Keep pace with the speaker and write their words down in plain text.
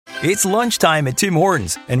It's lunchtime at Tim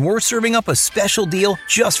Hortons, and we're serving up a special deal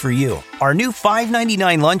just for you. Our new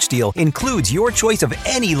 $5.99 lunch deal includes your choice of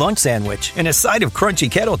any lunch sandwich and a side of crunchy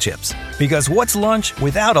kettle chips. Because what's lunch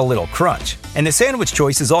without a little crunch? And the sandwich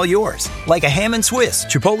choice is all yours, like a ham and Swiss,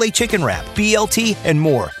 Chipotle chicken wrap, BLT, and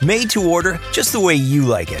more, made to order just the way you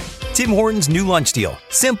like it. Tim Hortons' new lunch deal.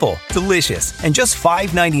 Simple, delicious, and just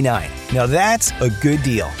 $5.99. Now that's a good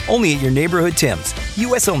deal. Only at your neighborhood Tim's.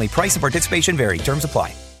 U.S. only. Price and participation vary. Terms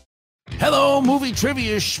apply. Hello, Movie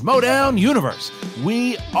Trivia Schmodown Universe.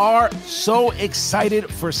 We are so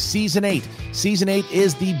excited for Season 8. Season 8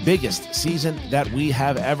 is the biggest season that we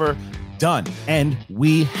have ever done, and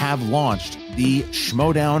we have launched the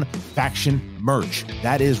Schmodown faction merch.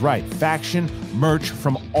 That is right, faction merch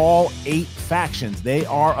from all 8 factions. They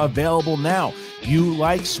are available now. You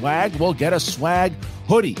like swag? Well, get a swag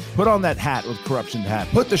hoodie. Put on that hat with Corruption hat.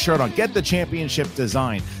 Put the shirt on. Get the championship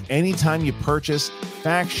design. Anytime you purchase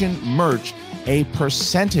faction merch, a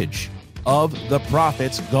percentage of the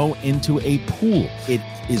profits go into a pool. It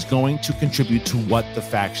is going to contribute to what the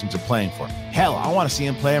factions are playing for. Hell, I want to see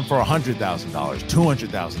them playing for $100,000, $200,000,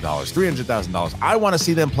 $300,000. I want to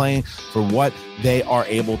see them playing for what they are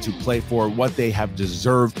able to play for, what they have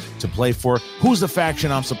deserved to play for. Who's the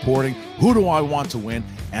faction I'm supporting? Who do I want to win?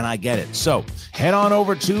 And I get it. So head on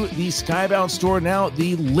over to the Skybound store now.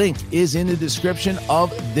 The link is in the description of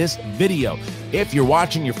this video. If you're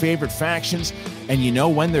watching your favorite factions and you know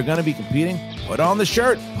when they're going to be competing, put on the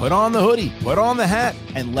shirt, put on the hoodie, put on the hat,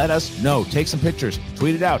 and let us know. Take some pictures,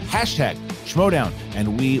 tweet it out, hashtag Schmodown,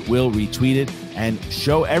 and we will retweet it and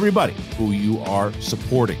show everybody who you are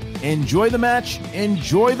supporting. Enjoy the match,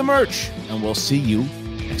 enjoy the merch, and we'll see you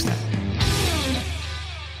next time.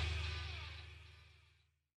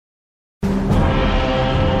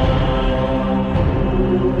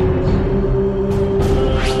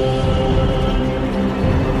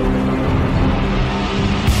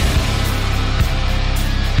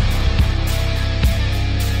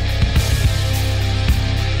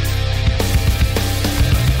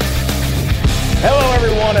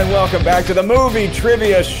 Welcome back to the Movie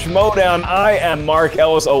Trivia Schmodown. I am Mark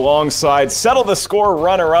Ellis alongside Settle the Score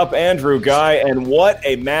runner-up Andrew Guy, and what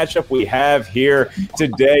a matchup we have here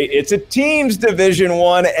today. It's a teams Division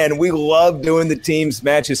 1, and we love doing the teams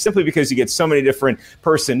matches simply because you get so many different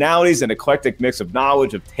personalities, an eclectic mix of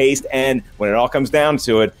knowledge, of taste, and when it all comes down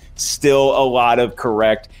to it, still a lot of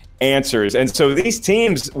correct answers. And so these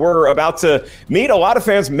teams were about to meet a lot of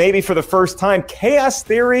fans maybe for the first time. Chaos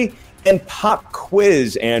Theory and Pop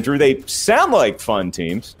Quiz, Andrew. They sound like fun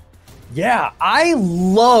teams. Yeah, I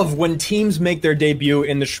love when teams make their debut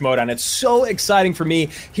in the Schmodown. It's so exciting for me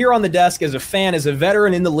here on the desk as a fan, as a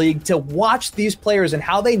veteran in the league, to watch these players and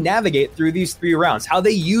how they navigate through these 3 rounds, how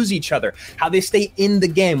they use each other, how they stay in the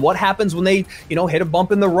game, what happens when they, hit a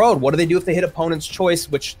bump in the road, what do they do if they hit opponent's choice,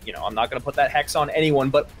 which, I'm not going to put that hex on anyone,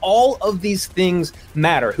 but all of these things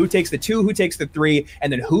matter. Who takes the 2, who takes the 3,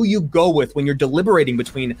 and then who you go with when you're deliberating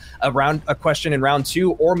between a question in round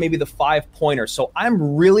 2 or maybe the 5-pointer. So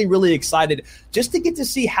I'm really, really excited just to get to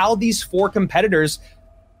see how these 4 competitors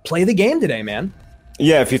play the game today, man.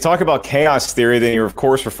 Yeah, if you talk about Chaos Theory, then you're, of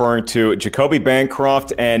course, referring to Jacoby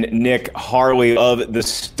Bancroft and Nick Harley of the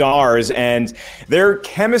Stars. And their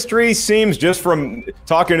chemistry seems, just from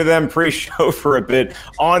talking to them pre-show for a bit,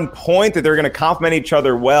 on point, that they're going to complement each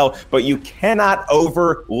other well. But you cannot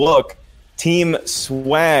overlook Team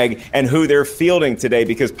Swag and who they're fielding today,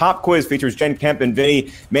 because Pop Quiz features Jen Kemp and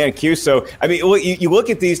Vinny Mancuso. I mean, you look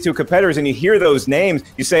at these 2 competitors and you hear those names,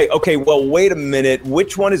 you say, okay, well, wait a minute,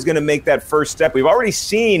 which one is going to make that first step? We've already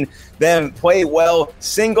seen them play well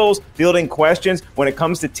singles, fielding questions. When it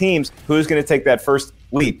comes to teams, who's going to take that first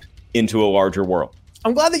leap into a larger world?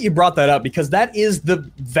 I'm glad that you brought that up, because that is the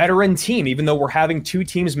veteran team, even though we're having 2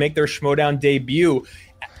 teams make their Schmodown debut.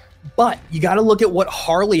 But you got to look at what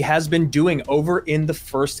Harley has been doing over in the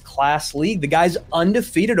First Class League. The guy's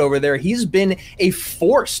undefeated over there. He's been a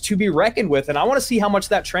force to be reckoned with, and I want to see how much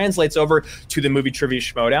that translates over to the Movie Trivia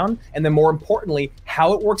Schmodown, and then more importantly,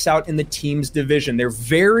 how it works out in the teams division. They're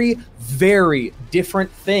very, very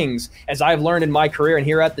different things, as I've learned in my career and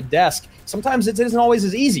here at the desk. Sometimes it isn't always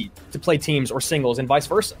as easy to play teams or singles and vice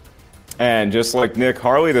versa. And just like Nick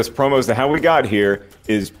Harley, this promo as to how we got here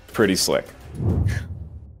is pretty slick.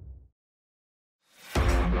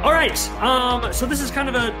 All right, so this is kind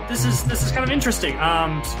of interesting.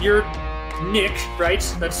 You're Nick, right?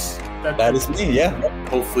 That is me. Yeah.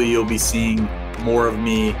 Hopefully, you'll be seeing more of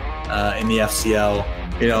me in the FCL.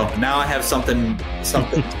 Now I have something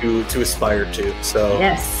to aspire to. So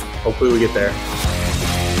yes, hopefully we get there.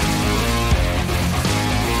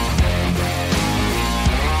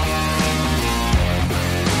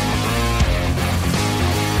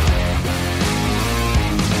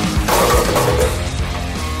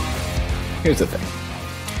 Here's the thing.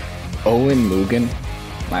 Owen Mugen,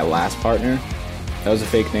 my last partner, that was a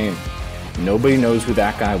fake name. Nobody knows who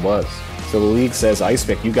that guy was. So the league says,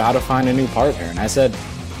 Icepick, you gotta find a new partner. And I said,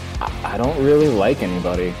 I don't really like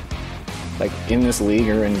anybody, like in this league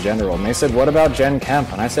or in general. And they said, what about Jen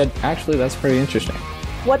Kemp? And I said, actually, that's pretty interesting.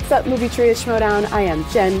 What's up, Movie Trivia Schmodown? I am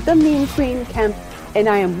Jen, the Meme Queen Kemp, and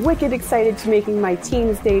I am wicked excited to making my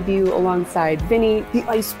team's debut alongside Vinny, the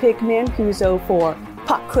Icepick Mancuso for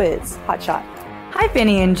Pop Quiz Hotshot. Hi,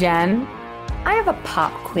 Vinny and Jen. I have a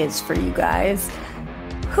pop quiz for you guys.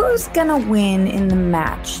 Who's gonna win in the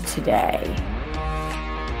match today?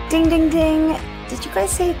 Ding, ding, ding. Did you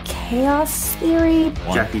guys say Chaos Theory?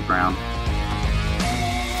 Jackie Brown.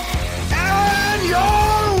 And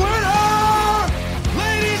your winner,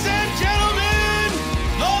 ladies and gentlemen,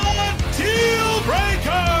 the Deal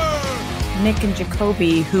Breaker! Nick and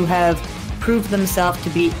Jacoby, who have proved themselves to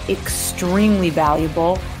be extremely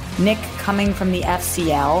valuable. Nick, coming from the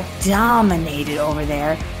FCL, dominated over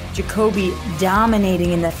there. Jacoby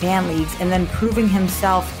dominating in the fan leagues and then proving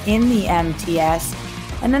himself in the MTS.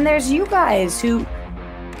 And then there's you guys who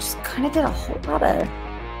just kind of did a whole lot of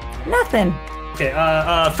nothing. Okay,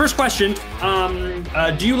 first question.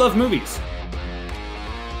 Do you love movies?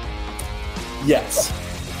 Yes.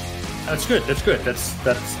 That's good. That's good.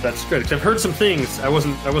 That's good. 'Cause I've heard some things. I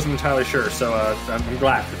wasn't entirely sure, so I'm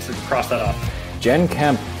glad to cross that off. Jen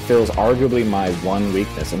Kemp fills arguably my one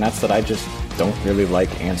weakness, and that's that I just don't really like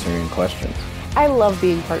answering questions. I love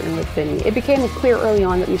being partnered with Vinny. It became clear early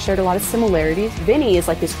on that we shared a lot of similarities. Vinny is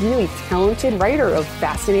like this really talented writer of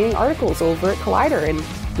fascinating articles over at Collider, and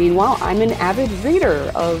meanwhile, I'm an avid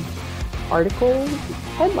reader of article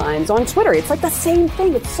headlines on Twitter. It's like the same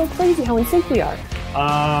thing. It's so crazy how in sync we are.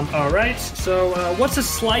 All right. So, what's a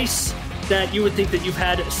slice that you would think that you've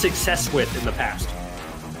had success with in the past?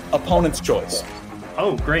 Opponent's choice.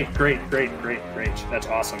 Oh, great. That's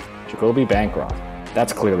awesome. Jacoby Bancroft.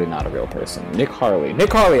 That's clearly not a real person. Nick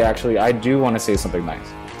Harley, actually, I do want to say something nice.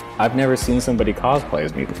 I've never seen somebody cosplay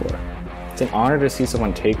as me before. It's an honor to see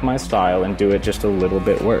someone take my style and do it just a little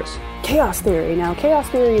bit worse. Chaos Theory. Now, Chaos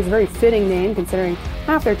Theory is a very fitting name considering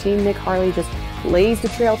half their team, Nick Harley, just blazed a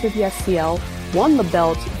trail through the SCL, won the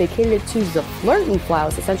belt, vacated it to the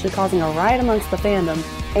Flirtenflaus, essentially causing a riot amongst the fandom,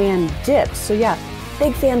 and dipped. So yeah,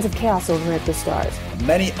 big fans of Chaos over at the Stars.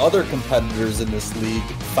 Many other competitors in this league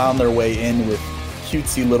found their way in with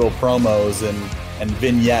cutesy little promos and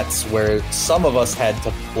vignettes where some of us had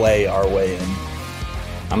to play our way in.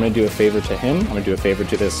 I'm going to do a favor to him. I'm going to do a favor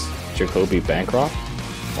to this Jacoby Bancroft.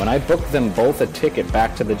 When I book them both a ticket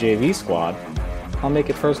back to the JV squad, I'll make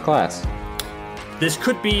it first class. This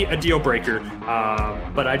could be a deal breaker,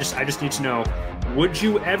 but I just need to know, would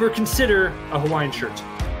you ever consider a Hawaiian shirt?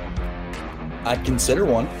 I'd consider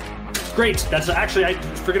one. Great. That's actually, I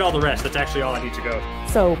forget all the rest. That's actually all I need to go.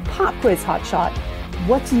 So, Pop Quiz Hotshot,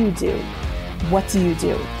 what do you do? What do you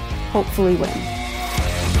do? Hopefully win.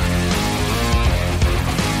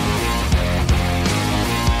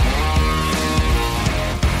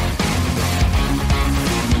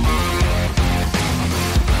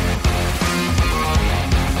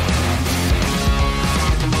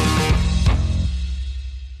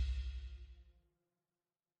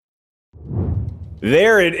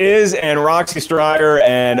 There it is, and Roxy Strider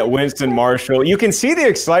and Winston Marshall. You can see the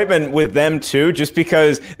excitement with them, too, just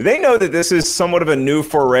because they know that this is somewhat of a new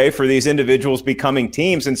foray for these individuals becoming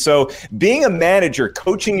teams. And so being a manager,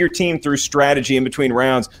 coaching your team through strategy in between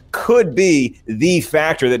rounds could be the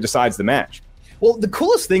factor that decides the match. Well, the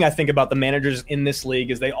coolest thing I think about the managers in this league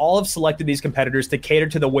is they all have selected these competitors to cater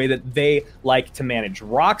to the way that they like to manage.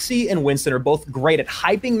 Roxy and Winston are both great at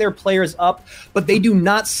hyping their players up, but they do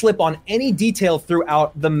not slip on any detail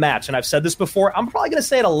throughout the match. And I've said this before, I'm probably going to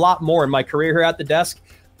say it a lot more in my career here at the desk.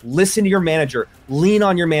 Listen to your manager. Lean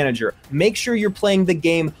on your manager. Make sure you're playing the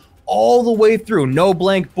game all the way through. No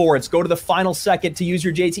blank boards. Go to the final second to use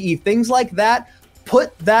your JTE. Things like that.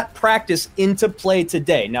 Put that practice into play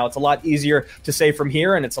today. Now, it's a lot easier to say from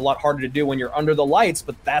here, and it's a lot harder to do when you're under the lights,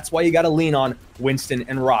 but that's why you got to lean on Winston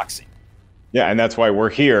and Roxy. Yeah, and that's why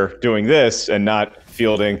we're here doing this and not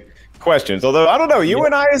fielding questions. Although, I don't know, you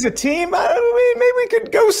and I as a team, maybe we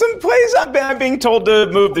could go someplace. I'm being told to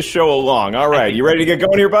move the show along. All right, you ready to get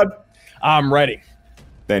going here, bud? I'm ready.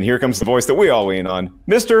 Then here comes the voice that we all lean on.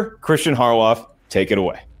 Mr. Christian Harloff, take it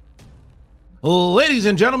away. Ladies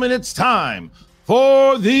and gentlemen, it's time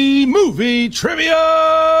for the Movie Trivia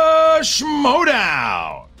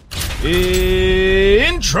Schmodown.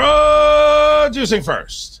 Introducing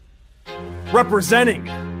first, representing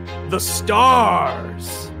the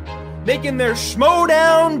Stars, making their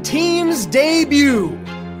Schmodown team's debut,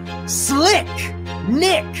 Slick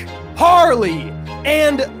Nick Harley,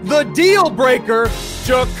 and the deal breaker,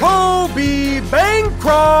 Jacoby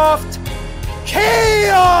Bancroft.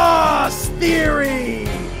 Chaos Theory!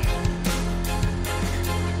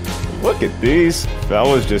 Look at these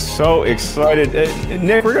fellas, just so excited.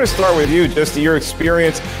 Nick, we're going to start with you, just your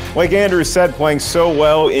experience. Like Andrew said, playing so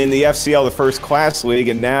well in the FCL, the First Class League,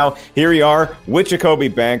 and now here you are with Jacoby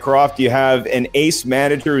Bancroft. You have an ace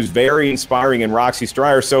manager who's very inspiring in Roxy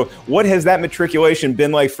Striar. So what has that matriculation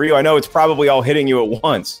been like for you? I know it's probably all hitting you at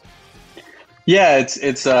once. Yeah,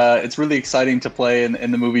 it's really exciting to play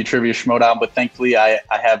in the Movie Trivia Schmodown, but thankfully I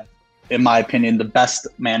have, in my opinion, the best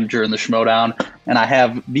manager in the Schmodown, and I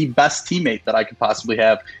have the best teammate that I could possibly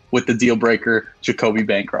have with the deal breaker, Jacoby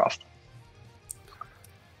Bancroft.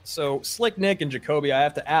 So, Slick Nick and Jacoby, I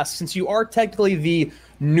have to ask, since you are technically the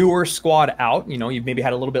newer squad out, you've maybe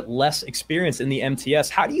had a little bit less experience in the MTS,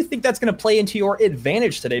 how do you think that's going to play into your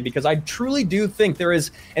advantage today? Because I truly do think there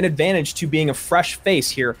is an advantage to being a fresh face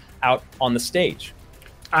here out on the stage.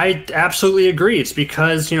 I absolutely agree. It's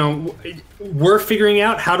because, we're figuring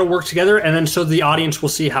out how to work together, and then so the audience will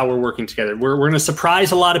see how we're working together. We're going to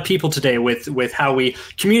surprise a lot of people today with how we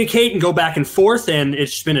communicate and go back and forth, and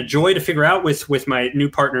it's been a joy to figure out with my new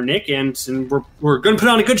partner, Nick, and we're going to put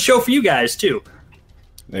on a good show for you guys, too.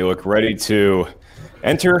 They look ready to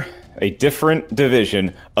enter a different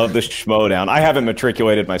division of the Schmodown. I haven't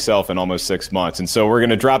matriculated myself in almost 6 months, and so we're going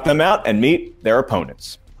to drop them out and meet their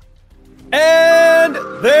opponents. And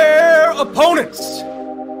their opponents,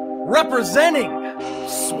 representing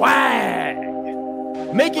Swag,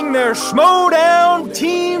 making their Schmodown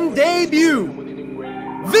team debut,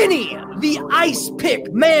 Vinny, the Ice Pick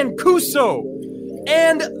Mancuso,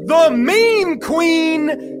 and the Meme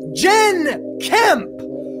Queen, Jen Kemp.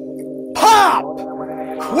 Pop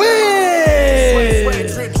quiz!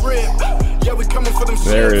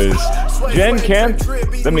 There is Jen Kemp,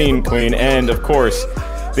 the Meme Queen, and of course,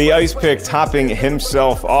 the Ice Pick topping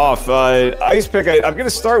himself off. Ice Pick, I'm going to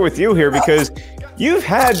start with you here because you've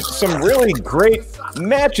had some really great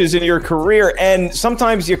matches in your career, and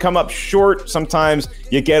sometimes you come up short, sometimes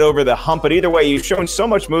you get over the hump, but either way, you've shown so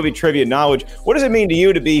much movie trivia knowledge. What does it mean to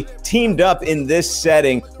you to be teamed up in this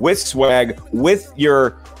setting with Swag, with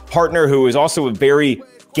your partner who is also a very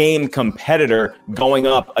game competitor going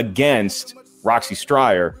up against Roxy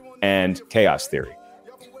Striar and Chaos Theory?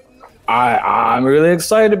 I'm really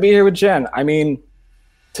excited to be here with Jen. I mean,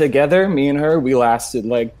 together, me and her, we lasted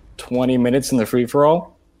like 20 minutes in the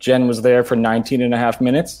free-for-all. Jen was there for 19 and a half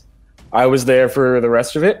minutes. I was there for the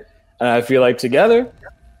rest of it. And I feel like together,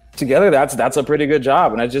 that's a pretty good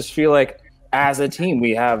job. And I just feel like as a team,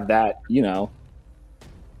 we have that,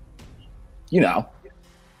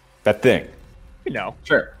 that thing.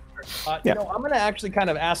 Sure. I'm going to actually kind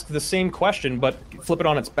of ask the same question, but flip it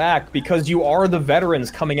on its back, because you are the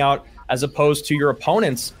veterans coming out as opposed to your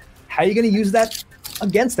opponents. How are you going to use that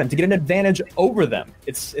against them to get an advantage over them?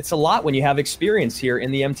 It's a lot when you have experience here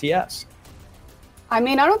in the MTS. I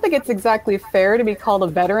mean, I don't think it's exactly fair to be called a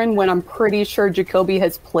veteran when I'm pretty sure Jacoby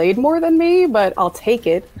has played more than me, but I'll take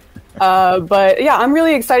it. But yeah, I'm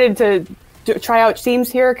really excited to try out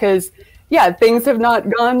teams here because, yeah, things have not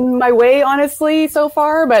gone my way, honestly, so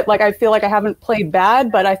far. But I feel like I haven't played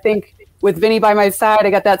bad. But I think with Vinny by my side,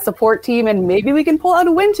 I got that support team, and maybe we can pull out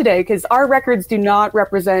a win today because our records do not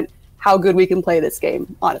represent how good we can play this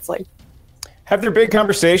game, honestly. Have there been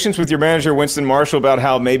conversations with your manager, Winston Marshall, about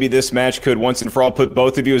how maybe this match could once and for all put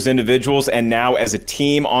both of you as individuals and now as a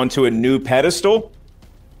team onto a new pedestal?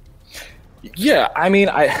 Yeah, I mean,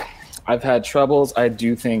 I've had troubles. I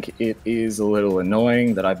do think it is a little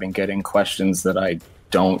annoying that I've been getting questions that I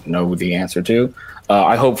don't know the answer to.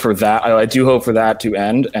 I hope for that. I do hope for that to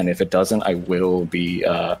end, and if it doesn't, I will be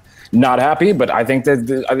not happy. But I think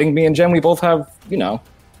me and Jen, we both have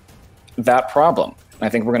that problem. I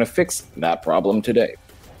think we're going to fix that problem today.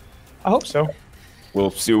 I hope so.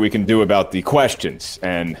 We'll see what we can do about the questions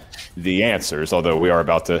and the answers, although we are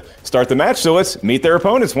about to start the match. So let's meet their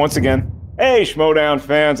opponents once again. Hey, Schmodown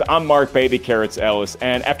fans, I'm Mark Baby Carrots Ellis,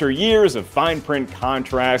 and after years of fine print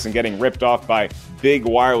contracts and getting ripped off by big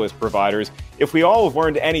wireless providers, if we all have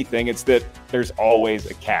learned anything, it's that there's always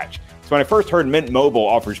a catch. So when I first heard Mint Mobile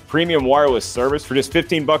offers premium wireless service for just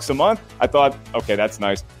 $15 a month, I thought, okay, that's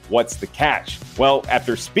nice. What's the catch? Well,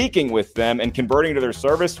 after speaking with them and converting to their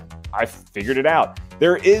service, I figured it out.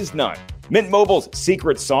 There is none. Mint Mobile's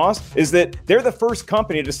secret sauce is that they're the first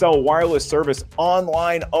company to sell wireless service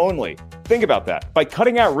online only. Think about that. By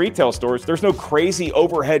cutting out retail stores, there's no crazy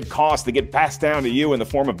overhead costs that get passed down to you in the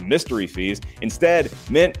form of mystery fees. Instead,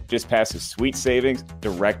 Mint just passes sweet savings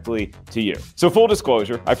directly to you. So full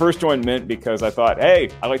disclosure, I first joined Mint because I thought, hey,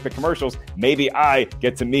 I like the commercials. Maybe I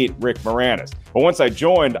get to meet Rick Moranis. But once I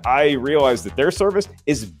joined, I realized that their service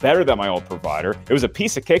is better than my old provider. It was a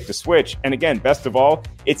piece of cake to switch. And again, best of all,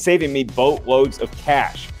 it's saving me boatloads of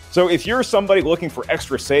cash. So if you're somebody looking for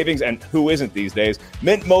extra savings, and who isn't these days,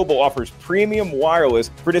 Mint Mobile offers premium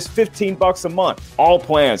wireless for just $15 a month. All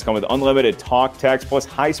plans come with unlimited talk, text, plus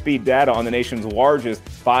high-speed data on the nation's largest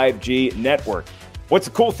 5G network. What's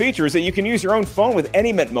a cool feature is that you can use your own phone with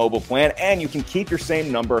any Mint Mobile plan, and you can keep your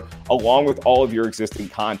same number along with all of your existing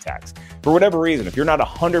contacts. For whatever reason, if you're not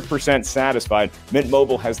 100% satisfied, Mint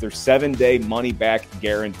Mobile has their 7-day money-back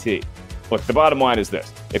guarantee. Look, the bottom line is this.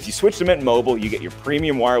 If you switch to Mint Mobile, you get your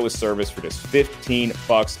premium wireless service for just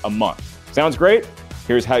 $15 a month. Sounds great?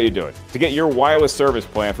 Here's how you do it. To get your wireless service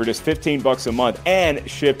plan for just $15 a month and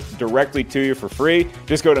shipped directly to you for free,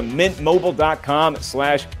 just go to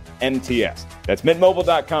mintmobile.com/MTS. That's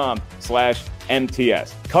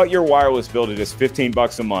mintmobile.com/MTS. Cut your wireless bill to just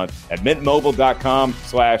 $15 a month at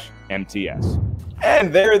mintmobile.com/MTS.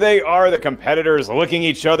 And there they are, the competitors looking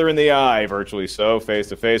each other in the eye, virtually so,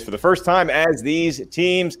 face-to-face for the first time as these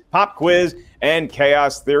teams, Pop Quiz and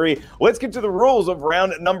Chaos Theory. Let's get to the rules of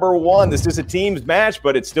round number 1. This is a teams match,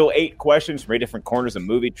 but it's still 8 questions from 8 different corners of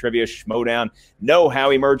movie trivia, Schmodown,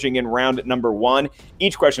 know-how emerging in round number 1.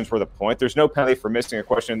 Each question's worth a point. There's no penalty for missing a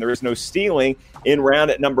question. There is no stealing in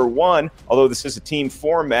round number 1. Although this is a team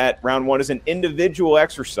format, round 1 is an individual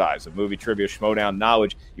exercise of movie trivia, Schmodown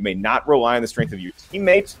knowledge. You may not rely on the strength of your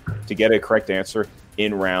teammates to get a correct answer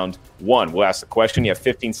in round 1. We'll ask the question. You have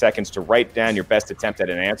 15 seconds to write down your best attempt at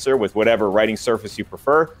an answer with whatever writing surface you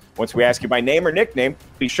prefer. Once we ask you by name or nickname,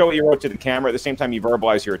 please show what you wrote to the camera. At the same time, you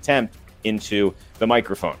verbalize your attempt into the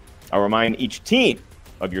microphone. I'll remind each team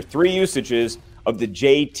of your 3 usages of the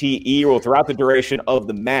JTE rule throughout the duration of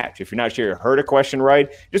the match. If you're not sure you heard a question right,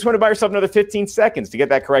 just want to buy yourself another 15 seconds to get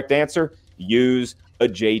that correct answer. Use a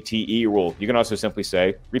JTE rule. You can also simply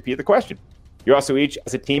say, repeat the question. You also each,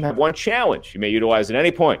 as a team, have 1 challenge you may utilize at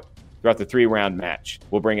any point throughout the 3-round match.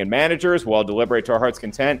 We'll bring in managers, we'll all deliberate to our heart's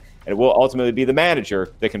content, and it will ultimately be the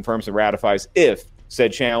manager that confirms and ratifies if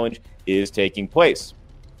said challenge is taking place.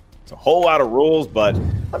 It's a whole lot of rules, but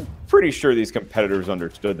I'm pretty sure these competitors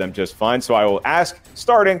understood them just fine. So I will ask,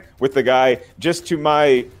 starting with the guy just to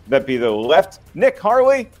my, that'd be the left, Nick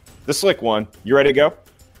Harley, the slick one. You ready to go?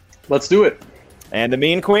 Let's do it. And the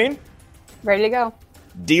mean queen? Ready to go.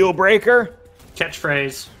 Deal breaker?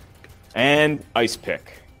 Catchphrase. And ice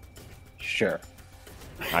pick. Sure.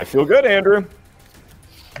 I feel good, Andrew.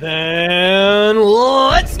 Then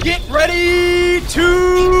let's get ready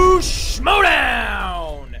to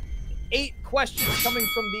Schmodown! 8 questions coming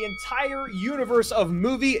from the entire universe of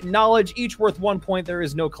movie knowledge, each worth 1 point. There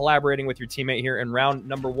is no collaborating with your teammate here in round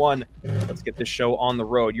number 1. Let's get this show on the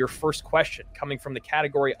road. Your first question coming from the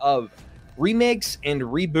category of remakes and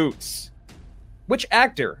reboots. Which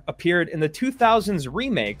actor appeared in the 2000s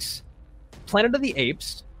remakes Planet of the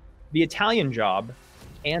Apes, The Italian Job,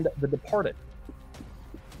 and The Departed?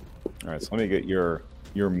 All right, so let me get your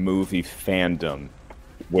movie fandom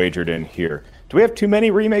wagered in here. Do we have too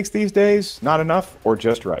many remakes these days? Not enough, or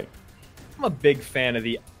just right? I'm a big fan of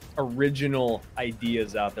the original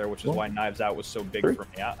ideas out there, which is why Knives Out was so big for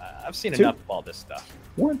me. I've seen enough of all this stuff.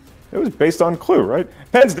 What? It was based on Clue, right?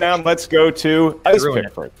 Pens down. Let's go to ice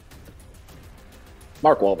pick first.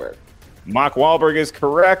 Mark Wahlberg. Mark Wahlberg is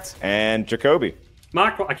correct, and Jacoby.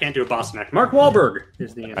 I can't do a Boston accent. Mark Wahlberg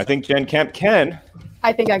is the answer. I think Jen Kemp can.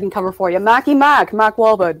 I think I can cover for you. Mark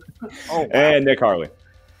Wahlberg. Oh, wow. And Nick Harley.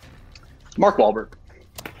 Mark Wahlberg.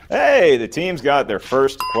 Hey, the team's got their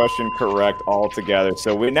first question correct altogether.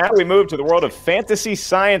 So we move to the world of fantasy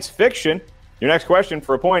science fiction. Your next question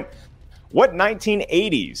for a point. What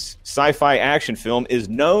 1980s sci-fi action film is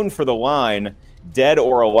known for the line, "Dead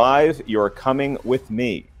or alive, you're coming with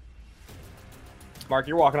me"? Mark,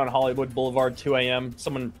 you're walking on Hollywood Boulevard, 2 a.m.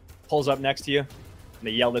 Someone pulls up next to you, and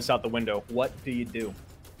they yell this out the window. What do you do?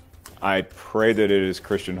 I pray that it is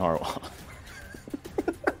Christian Harloff.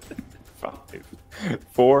 5,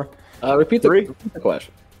 4, repeat the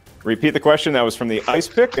question. Repeat the question. That was from the ice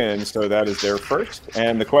pick, and so that is their first.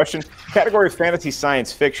 And the question, category of fantasy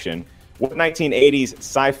science fiction. What 1980s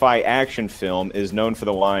sci-fi action film is known for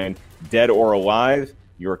the line, "Dead or alive,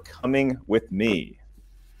 you're coming with me"?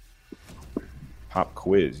 Pop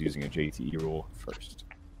quiz using a JTE rule first.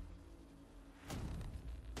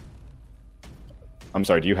 I'm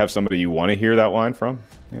sorry, do you have somebody you want to hear that line from,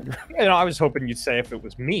 Andrew? I was hoping you'd say if it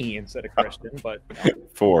was me instead of Christian, but...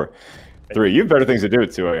 4, 3. You have better things to do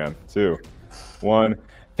at 2 a.m. 2, 1.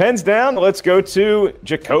 Pens down. Let's go to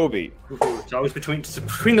Jacoby. It's always between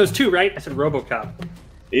those two, right? I said RoboCop.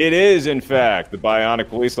 It is, in fact, the bionic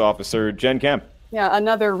police officer, Jen Kemp. Yeah,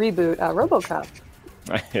 another reboot, RoboCop.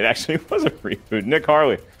 It actually was a reboot. Nick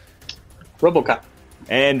Harley. RoboCop.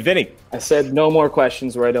 And Vinny. I said no more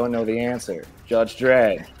questions where I don't know the answer. Judge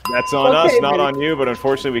Dredd. That's on us, not Vinny. on you, but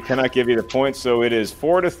unfortunately we cannot give you the points, so it is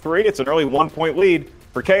 4-3. It's an early 1-point lead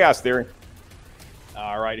for Chaos Theory.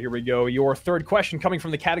 All right, here we go. Your third question coming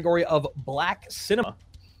from the category of Black Cinema.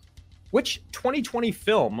 Which 2020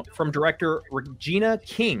 film from director Regina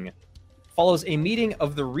King follows a meeting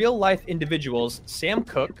of the real-life individuals Sam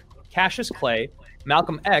Cooke, Cassius Clay,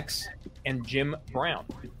 Malcolm X, and Jim Brown?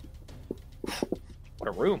 What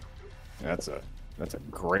a room. That's a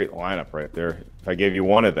great lineup right there. If I gave you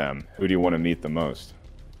one of them, who do you want to meet the most?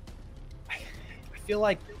 I feel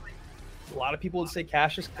like a lot of people would say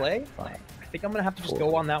Cassius Clay. I think I'm going to have to just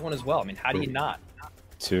go on that one as well. I mean, how do you not?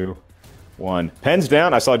 2, 1. Pens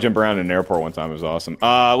down. I saw Jim Brown in an airport one time. It was awesome.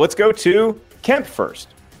 Let's go to Kemp first.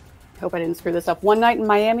 Hope I didn't screw this up. One Night in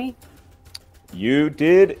Miami. You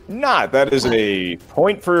did not. That is a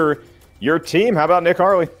point for your team. How about Nick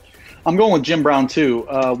Harley? I'm going with Jim Brown, too.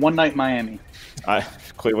 One Night in Miami.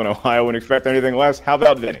 Cleveland, Ohio. Wouldn't expect anything less. How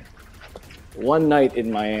about Vinny? One Night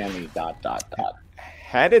in Miami, ...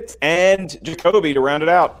 Had it. And Jacoby to round it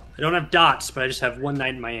out. I don't have dots, but I just have One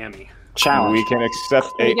Night in Miami. Challenge. We can accept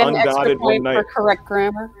Can a you get an extra undotted one point night for correct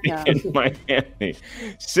grammar? Yeah. in Miami.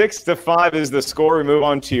 6-5 is the score. We move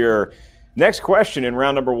on to your next question in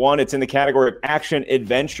round number 1. It's in the category of action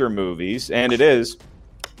adventure movies, and it is: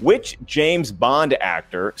 which James Bond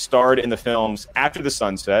actor starred in the films After the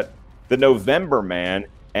Sunset, The November Man,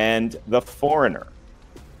 and The Foreigner?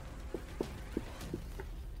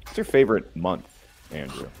 What's your favorite month,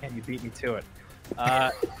 Andrew? And you beat me to it.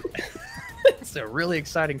 It's a really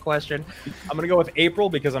exciting question. I'm going to go with April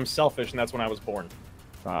because I'm selfish, and that's when I was born.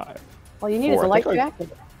 5. All you need is 4. a light I think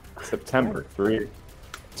jacket. September. 3,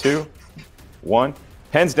 2, 1.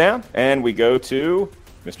 Pens down, and we go to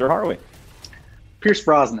Mr. Harley. Pierce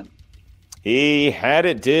Brosnan. He had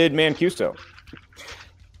it, did Mancuso.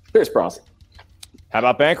 Pierce Brosnan. How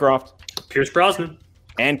about Bancroft? Pierce Brosnan.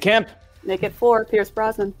 And Kemp. Make it 4, Pierce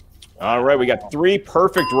Brosnan. All right, we got 3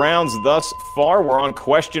 perfect rounds thus far. We're on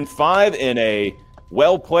question 5 in a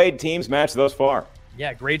well-played teams match thus far.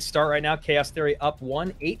 Yeah, great start right now. Chaos Theory up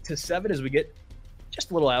 1, 8-7 as we get just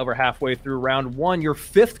a little over halfway through round 1. Your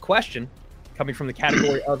 5th question coming from the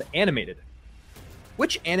category of animated.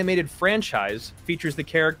 Which animated franchise features the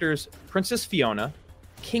characters Princess Fiona,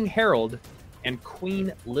 King Harold, and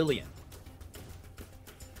Queen Lillian?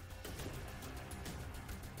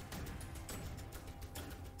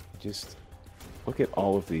 Just look at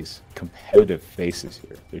all of these competitive faces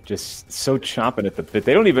here. They're just so chomping at the bit.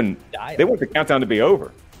 They don't even, they want the countdown to be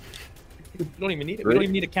over. We don't even need it. We don't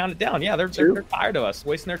even need to count it down. Yeah, they're tired of us,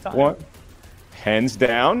 wasting their time. 1. Hands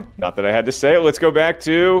down. Not that I had to say it. Let's go back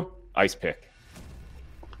to Ice Pick.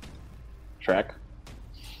 Shrek.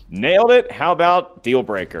 Nailed it. How about Deal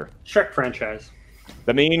Breaker? Shrek franchise.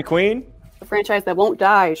 The Mean Queen. The franchise that won't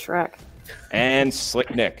die, Shrek. And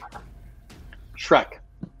Slick Nick. Shrek.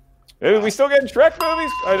 Are we still getting Shrek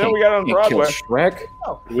movies? I know we got it on Broadway. Shrek?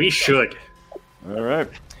 We should. All right.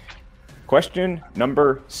 Question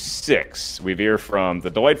number 6. We veer from the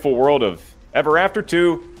delightful world of Ever After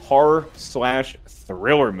to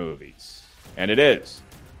horror/thriller movies. And it is: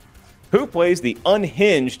 who plays the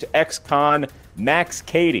unhinged ex-con Max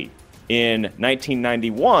Cady in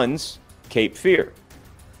 1991's Cape Fear?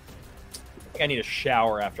 I think I need a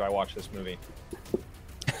shower after I watch this movie.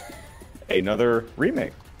 Another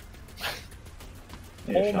remake.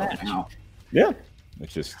 Yeah. It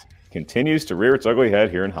just continues to rear its ugly head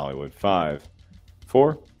here in Hollywood. 5,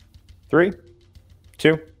 4, 3,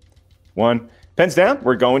 2, 1. Pens down.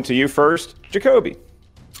 We're going to you first, Jacoby.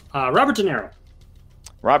 Robert De Niro.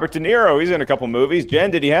 Robert De Niro. He's in a couple movies.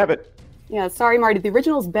 Jen, did he have it? Yeah, sorry, Marty. The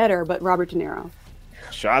original's better, but Robert De Niro.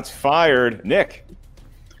 Shots fired. Nick.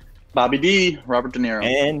 Bobby D. Robert De Niro.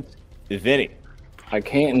 And Vinny. I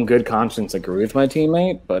can't in good conscience agree with my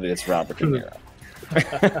teammate, but it's Robert De Niro.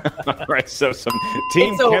 All right, so some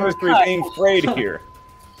team chemistry being frayed here.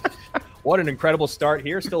 What an incredible start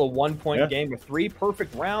here. Still a 1-point game with 3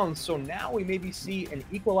 perfect rounds. So now we maybe see an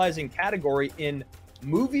equalizing category in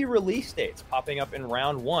movie release dates popping up in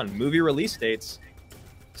round 1. Movie release dates.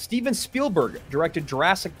 Steven Spielberg directed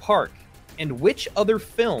Jurassic Park. And which other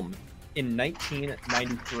film in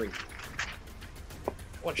 1993?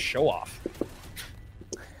 What a show off.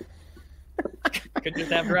 Could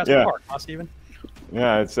just have Jurassic Park, huh, Steven?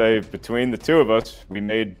 Yeah, I'd say between the two of us, we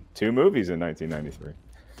made 2 movies in 1993.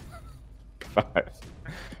 5,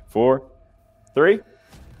 4, 3,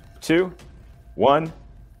 2, 1.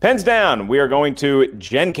 Pens down. We are going to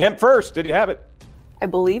Jen Kemp first. Did you have it? I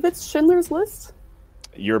believe it's Schindler's List.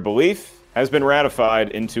 Your belief has been ratified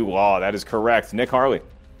into law. That is correct. Nick Harley.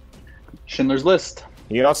 Schindler's List.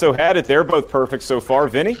 He also had it. They're both perfect so far.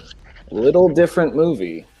 Vinny? Little different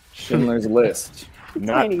movie. Schindler's List.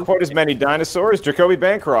 Not quite as many dinosaurs. Jacoby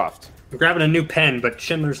Bancroft. I'm grabbing a new pen, but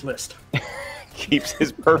Schindler's List. Keeps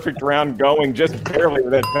his perfect round going just barely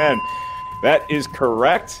with that pen. That is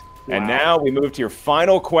correct. Wow. And now we move to your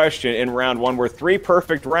final question in round 1, where 3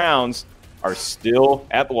 perfect rounds are still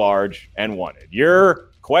at large and wanted. Your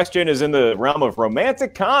question is in the realm of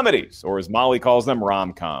romantic comedies, or as Molly calls them,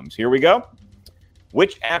 rom-coms. Here we go.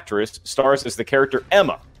 Which actress stars as the character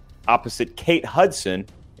Emma opposite Kate Hudson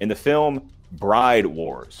in the film Bride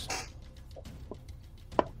Wars?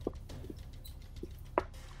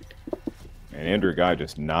 And Andrew Guy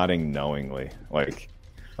just nodding knowingly, like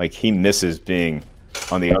he misses being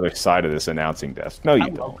on the other side of this announcing desk. No, you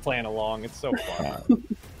don't. love playing along. It's so fun.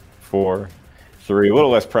 4, 3, a little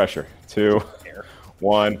less pressure. 2,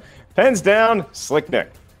 1. Pens down. Slick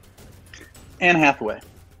Nick. Anne Hathaway.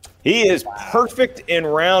 He is perfect in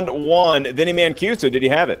round 1. Vinny Mancuso, did he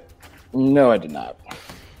have it? No, I did not.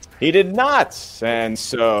 He did not. And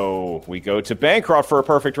so we go to Bancroft for a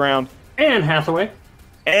perfect round. Anne Hathaway.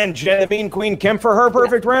 And Genevieve Queen Kemp for her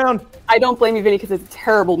perfect round. I don't blame you, Vinny, because it's a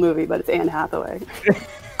terrible movie, but it's Anne Hathaway.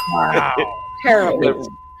 Wow. Terrible.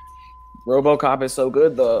 RoboCop is so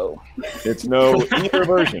good, though. It's no either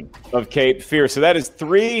version of Cape Fear. So that is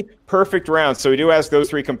 3 perfect rounds. So we do ask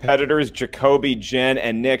those 3 competitors, Jacoby, Jen,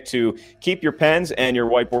 and Nick, to keep your pens and your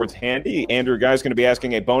whiteboards handy. Andrew Guy's going to be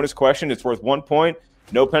asking a bonus question. It's worth 1 point.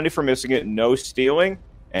 No penalty for missing it. No stealing.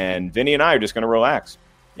 And Vinny and I are just going to relax.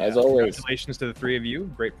 As always. Congratulations to the 3 of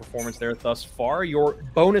you. Great performance there thus far. Your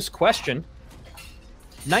bonus question.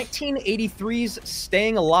 1983's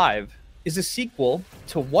Staying Alive is a sequel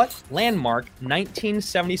to what landmark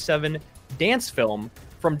 1977 dance film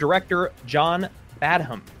from director John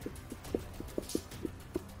Badham?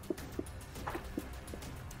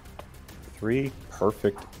 3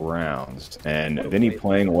 perfect rounds. And Vinny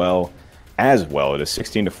playing well as well. It is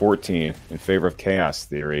 16-14 in favor of Chaos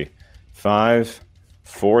Theory. 5,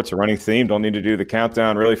 4. It's a running theme. Don't need to do the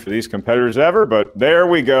countdown really for these competitors ever, but there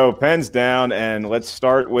we go. Pens down, and let's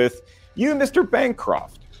start with you, Mr.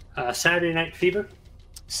 Bancroft. Saturday Night Fever.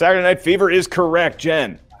 Saturday Night Fever is correct,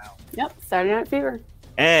 Jen. Wow. Yep, Saturday Night Fever.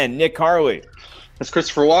 And Nick Harley. As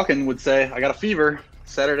Christopher Walken would say, I got a fever.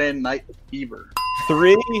 Saturday Night Fever.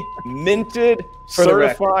 3 minted,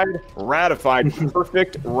 certified, ratified,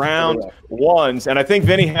 perfect round 1s. And I think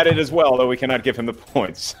Vinny had it as well, though we cannot give him the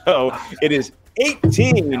points. So it is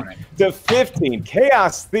 18-15.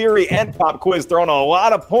 Chaos Theory and Pop Quiz throwing a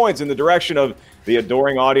lot of points in the direction of the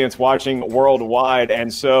adoring audience watching worldwide.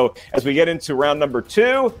 And so as we get into round number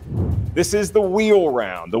 2, this is the wheel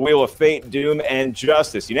round, the wheel of fate, doom, and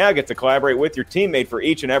justice. You now get to collaborate with your teammate for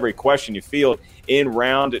each and every question you field in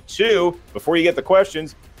round 2. Before you get the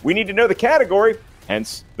questions, we need to know the category,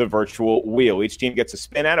 hence the virtual wheel. Each team gets a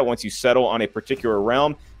spin at it once you settle on a particular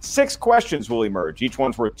realm. 6 questions will emerge. Each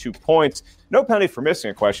one's worth 2 points. No penalty for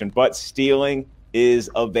missing a question, but stealing is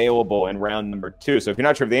available in round number 2. So if you're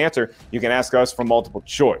not sure of the answer, you can ask us for multiple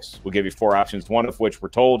choice. We'll give you 4 options, one of which we're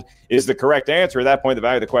told is the correct answer. At that point, the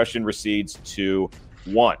value of the question recedes to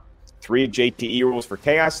 1. 3 JTE rules for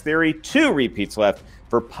Chaos Theory, 2 repeats left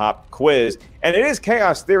for Pop Quiz. And it is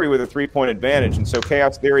Chaos Theory with a 3-point advantage. And so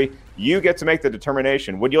Chaos Theory, you get to make the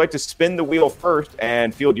determination. Would you like to spin the wheel first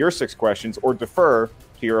and field your 6 questions, or defer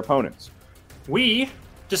to your opponents? We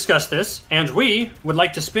discuss this, and we would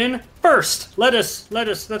like to spin first. Let's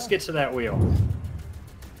get to that wheel.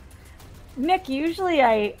 Nick, usually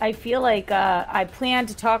I feel like I plan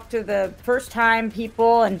to talk to the first time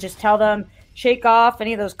people and just tell them, shake off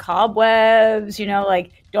any of those cobwebs,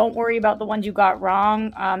 like don't worry about the ones you got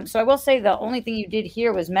wrong. So I will say the only thing you did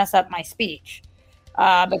here was mess up my speech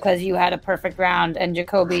because you had a perfect round, and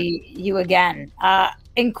Jacoby, you again.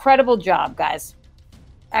 Incredible job, guys.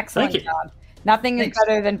 Excellent job. Nothing is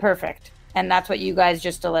better than perfect, and that's what you guys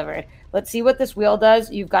just delivered. Let's see what this wheel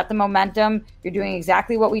does. You've got the momentum. You're doing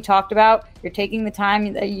exactly what we talked about. You're taking the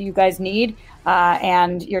time that you guys need,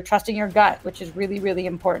 and you're trusting your gut, which is really, really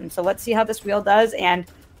important. So let's see how this wheel does, and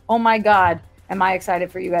oh my God, am I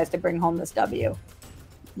excited for you guys to bring home this W.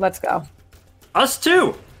 Let's go. Us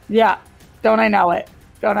too. Yeah. Don't I know it?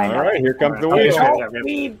 Don't I know it? All right, here comes the wheel.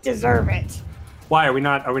 We deserve it. Why are we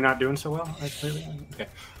not doing so well? Okay.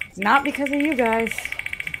 It's not because of you guys.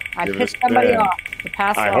 I Give it pissed a somebody spin. off. The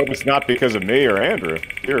past. I hope it's not because of me or Andrew.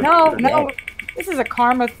 No. Right. This is a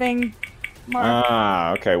karma thing,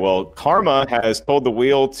 Mark. Okay. Well, karma has pulled the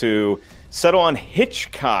wheel to settle on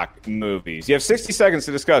Hitchcock movies. You have 60 seconds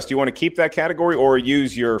to discuss. Do you want to keep that category or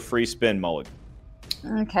use your free spin mulligan?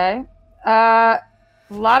 Okay. A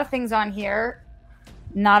lot of things on here.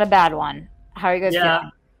 Not a bad one. How are you guys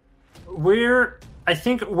feeling? I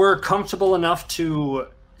think we're comfortable enough to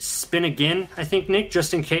spin again. I think, Nick,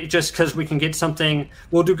 just in case, just because we can get something.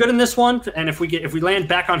 We'll do good in this one, and if we land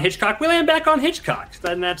back on Hitchcock, we land back on Hitchcock.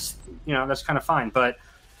 Then that's kind of fine. But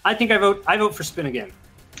I think I vote for spin again.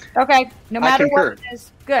 Okay. No matter what it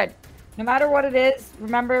is, good. No matter what it is,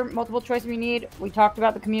 remember multiple choice if you need. We talked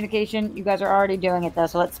about the communication. You guys are already doing it though,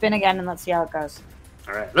 so let's spin again and let's see how it goes.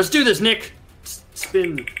 All right, let's do this, Nick.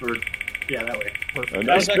 Spin that way.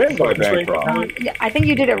 Nice spin by Bancroft. Yeah, I think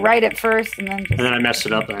you did it right at first, and then I messed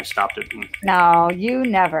it up and I stopped it. No, you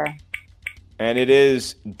never. And it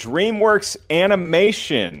is DreamWorks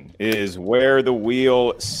Animation is where the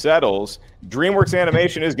wheel settles. DreamWorks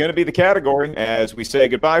Animation is going to be the category as we say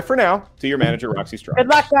goodbye for now to your manager, Roxy Strong. Good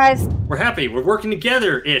luck, guys. We're happy. We're working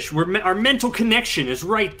together-ish. Our mental connection is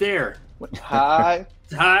right there. Hi.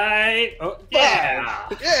 Oh, yeah.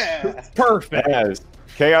 Yeah. Perfect. As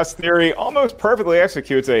Chaos Theory almost perfectly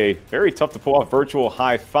executes a very tough to pull off virtual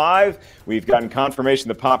high five. We've gotten confirmation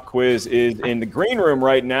the pop quiz is in the green room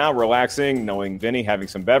right now, relaxing, knowing Vinny having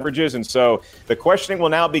some beverages. And so the questioning will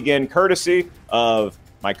now begin courtesy of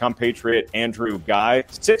my compatriot Andrew Guy.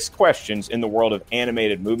 6 questions in the world of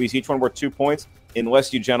animated movies, each one worth 2 points.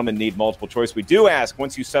 Unless you gentlemen need multiple choice, we do ask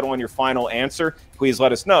once you settle on your final answer, please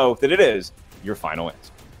let us know that it is your final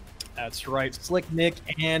answer. That's right. Slick Nick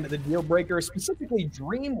and the Deal Breaker, specifically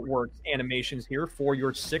DreamWorks Animations here for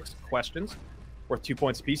your 6 questions. Worth 2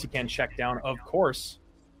 points apiece. You can check down, of course.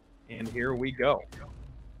 And here we go.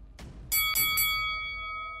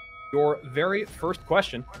 Your very first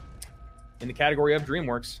question in the category of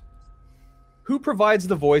DreamWorks. Who provides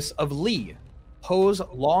the voice of Lee, Poe's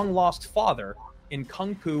long-lost father, in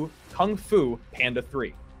Kung Fu Panda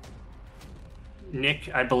 3? Nick,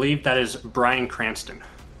 I believe that is Bryan Cranston.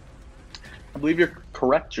 I believe you're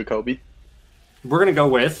correct, Jacoby. We're going to go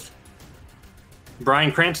with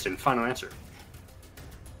Bryan Cranston. Final answer.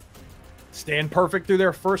 Stand perfect through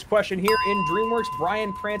their first question here in DreamWorks.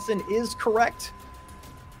 Bryan Cranston is correct.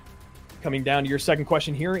 Coming down to your second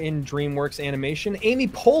question here in DreamWorks Animation. Amy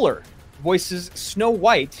Poehler voices Snow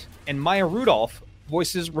White and Maya Rudolph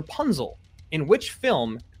voices Rapunzel. In which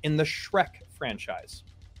film in the Shrek franchise?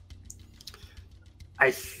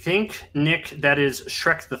 I think, Nick, that is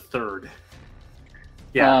Shrek the Third.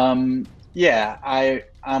 Yeah.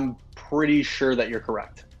 I'm pretty sure that you're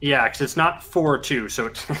correct. Yeah, because it's not 4 or 2, so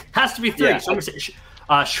it has to be 3. Yeah. So I'm going to say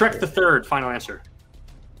Shrek the Third. Final answer.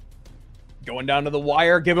 Going down to the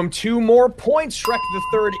wire, give them 2 more points. Shrek the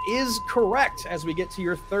Third is correct as we get to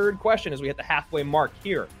your third question, as we hit the halfway mark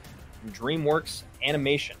here in DreamWorks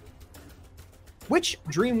Animation. Which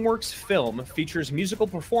DreamWorks film features musical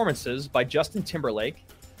performances by Justin Timberlake,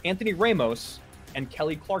 Anthony Ramos, and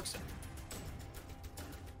Kelly Clarkson?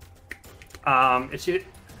 I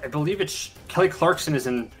believe it's Kelly Clarkson is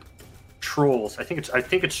in Trolls. I think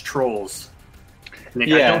it's Trolls. Nick,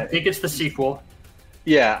 Yeah. I don't think it's the sequel.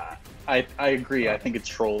 Yeah, I agree. I think it's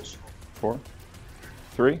Trolls. 4,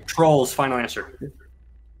 3. Trolls. Final answer.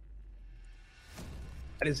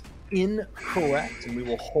 That is incorrect, and we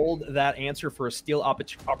will hold that answer for a steal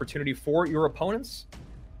opportunity for your opponents.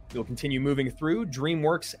 We'll continue moving through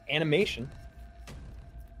DreamWorks Animation.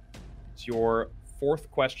 It's your fourth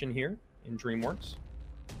question here in DreamWorks.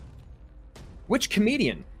 Which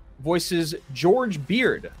comedian voices George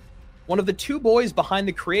Beard, one of the 2 boys behind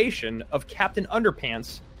the creation of Captain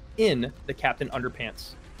Underpants in the Captain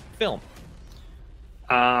Underpants film?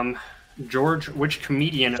 George, which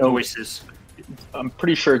comedian voices? I'm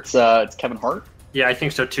pretty sure it's Kevin Hart. Yeah, I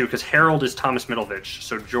think so too, because Harold is Thomas Middleditch,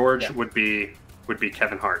 so George would be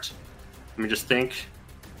Kevin Hart. Let me just think.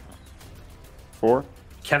 4.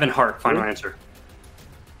 Kevin Hart. Final answer.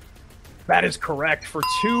 That is correct for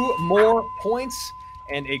 2 more points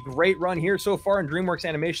and a great run here so far in DreamWorks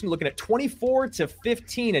Animation. Looking at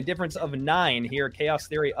 24-15, a difference of 9 here. Chaos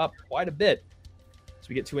Theory up quite a bit. So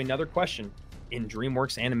we get to another question in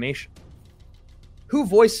DreamWorks Animation. Who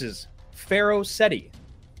voices Pharaoh Seti,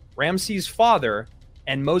 Ramses' father,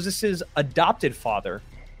 and Moses' adopted father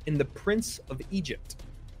in The Prince of Egypt?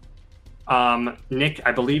 Nick,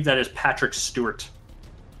 I believe that is Patrick Stewart.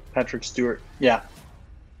 Patrick Stewart. Yeah.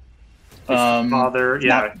 His father.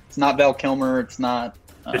 It's not Val Kilmer. It's not.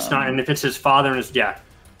 It's not. And if it's his father, and his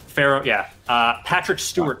Pharaoh. Yeah. Patrick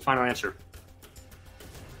Stewart. Final answer.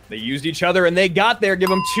 They used each other and they got there. Give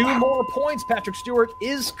them 2 more points. Patrick Stewart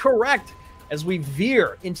is correct as we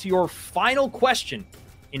veer into your final question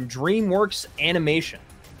in DreamWorks animation.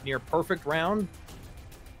 Near perfect round.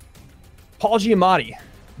 Paul Giamatti,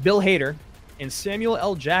 Bill Hader, and Samuel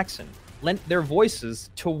L. Jackson lent their voices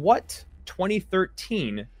to what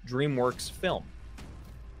 2013 DreamWorks film?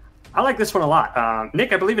 I like this one a lot.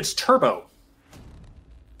 Nick, I believe it's Turbo.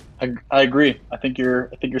 I agree. I think you're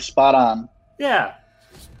spot on. Yeah.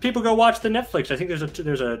 People go watch the Netflix. I think there's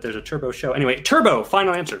a Turbo show. Anyway, Turbo,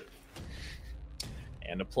 final answer.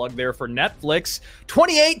 And a plug there for Netflix.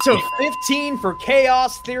 28-15 for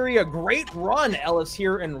Chaos Theory. A great run, Ellis,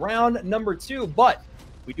 here in round number 2. But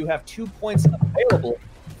we do have 2 points available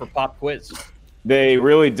for Pop Quiz. They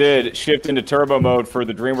really did shift into turbo mode for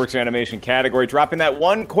the DreamWorks animation category, dropping that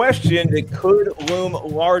one question that could loom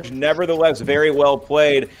large. Nevertheless, very well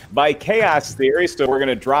played by Chaos Theory. So we're going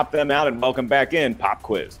to drop them out and welcome back in Pop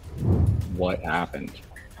Quiz. What happened?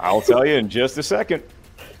 I'll tell you in just a second.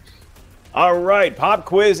 All right, Pop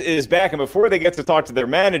Quiz is back, and before they get to talk to their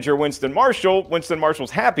manager, Winston Marshall's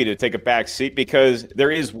happy to take a back seat because there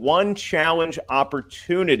is one challenge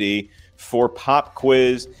opportunity for Pop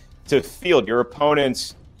Quiz to field. Your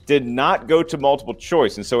opponents did not go to multiple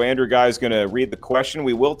choice, and so Andrew Guy is going to read the question.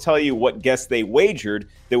 We will tell you what guess they wagered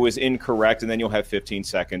that was incorrect, and then you'll have 15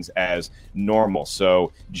 seconds as normal.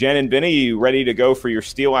 So, Jen and Vinny, you ready to go for your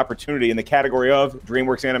steal opportunity in the category of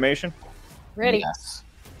DreamWorks animation? Ready. Yes.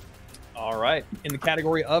 All right. In the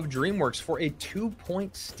category of DreamWorks for a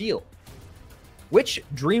 2-point steal. Which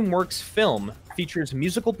DreamWorks film features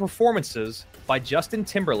musical performances by Justin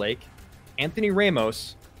Timberlake, Anthony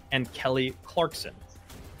Ramos, and Kelly Clarkson?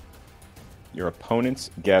 Your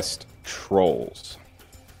opponents guessed Trolls.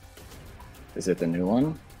 Is it the new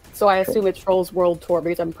one? So I assume it's Trolls World Tour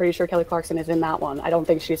because I'm pretty sure Kelly Clarkson is in that one. I don't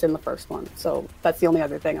think she's in the first one. So that's the only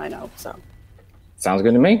other thing I know. So Sounds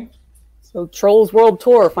good to me. Trolls World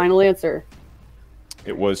Tour, final answer.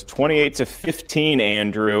 It was 28-15,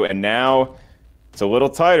 Andrew, and now it's a little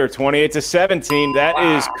tighter, 28-17. That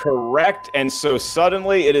is correct, and so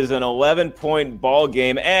suddenly it is an 11-point ball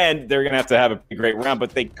game, and they're going to have a great round,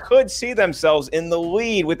 but they could see themselves in the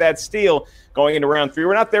lead with that steal going into round 3.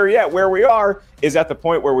 We're not there yet. Where we are is at the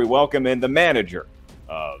point where we welcome in the manager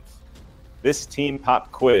of this Team Pop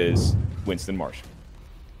Quiz, Winston Marshall.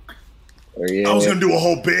 I was going to do a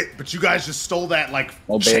whole bit, but you guys just stole that like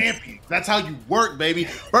champion. That's how you work, baby.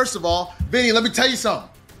 First of all, Vinny, let me tell you something.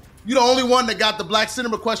 You're the only one that got the Black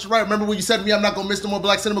Cinema question right. Remember when you said to me, I'm not going to miss no more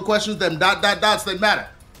Black Cinema questions? Them dots, they matter.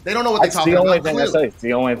 They don't know what they're talking about. It's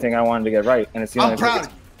the only thing I wanted to get right. And it's the only I'm proud of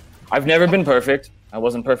you. I've never been perfect. I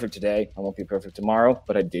wasn't perfect today. I won't be perfect tomorrow,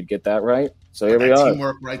 but I did get that right. So here we are.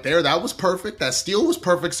 Teamwork right there. That was perfect. That steal was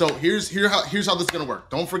perfect. So here's how this is going to work.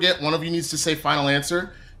 Don't forget, one of you needs to say final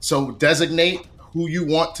answer. So designate who you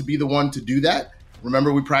want to be the one to do that.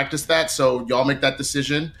 Remember, we practiced that, so y'all make that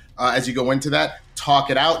decision as you go into that. Talk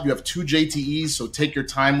it out. You have 2 JTEs, so take your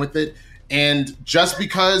time with it. And just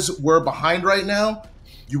because we're behind right now,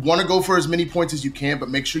 you want to go for as many points as you can, but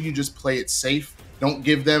make sure you just play it safe. Don't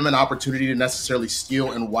give them an opportunity to necessarily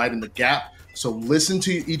steal and widen the gap. So listen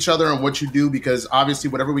to each other and what you do, because obviously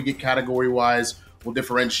whatever we get category-wise will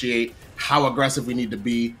differentiate how aggressive we need to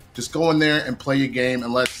be. Just go in there and play your game,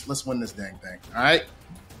 and let's win this dang thing. All right?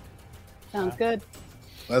 Sounds good.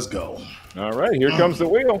 Let's go. All right, here comes the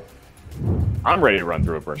wheel. I'm ready to run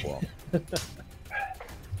through a brick wall.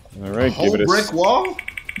 All right, give it a brick wall.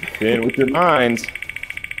 Spin with your minds.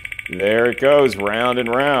 There it goes, round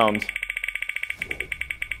and round.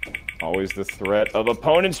 Always the threat of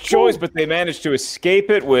opponent's choice, but they managed to escape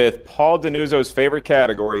it with Paul Denuzzo's favorite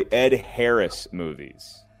category, Ed Harris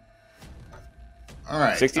movies. All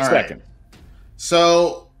right. 60 seconds.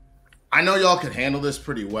 So I know y'all can handle this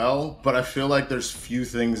pretty well, but I feel like there's few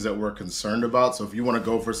things that we're concerned about. So if you want to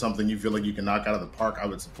go for something you feel like you can knock out of the park, I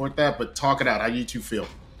would support that. But talk it out. How you two feel?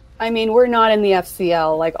 I mean, we're not in the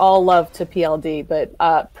FCL. Like, all love to PLD,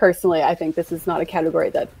 but personally, I think this is not a category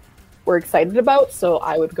that we're excited about, so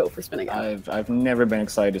I would go for spinning out. I've never been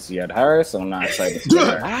excited to see Ed Harris, so I'm not excited to see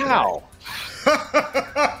Ed. Wow.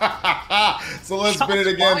 So let's spin it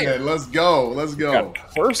again then. Let's go. Got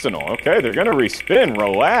personal. Okay, they're going to respin.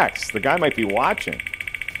 Relax. The guy might be watching.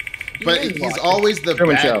 But he's always the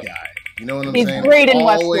bad guy. You know what I'm saying? He's great in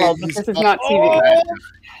Westworld, but this is not TV.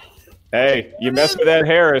 Hey, you mess with Ed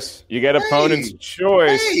Harris, you get opponent's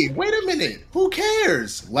choice. Hey, wait a minute. Who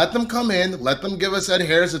cares? Let them come in. Let them give us Ed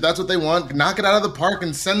Harris if that's what they want. Knock it out of the park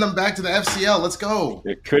and send them back to the FCL. Let's go.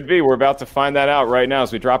 It could be. We're about to find that out right now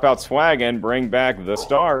as we drop out swag and bring back the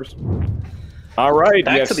stars. All right.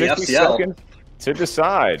 Back you have to the 60 FCL. seconds to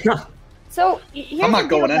decide. So here's I'm the not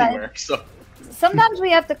going deal, guys. anywhere. So Sometimes we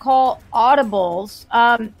have to call audibles.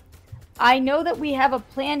 I know that we have a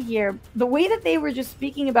plan here. The way that they were just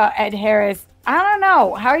speaking about Ed Harris, I don't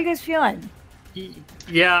know. How are you guys feeling?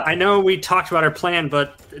 Yeah, I know we talked about our plan,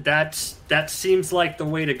 but that seems like the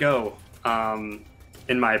way to go.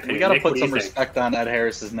 In my opinion, we got to Nick, put what do you some think? respect on Ed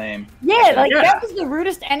Harris's name. Yeah, that was the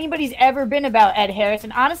rudest anybody's ever been about Ed Harris.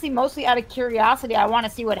 And honestly, mostly out of curiosity, I want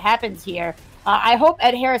to see what happens here. I hope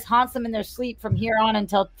Ed Harris haunts them in their sleep from here on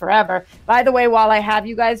until forever. By the way, while I have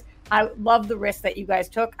you guys, I love the risk that you guys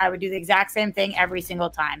took. I would do the exact same thing every single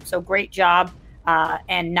time. So great job.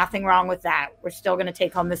 And nothing wrong with that. We're still going to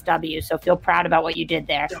take home this W. So feel proud about what you did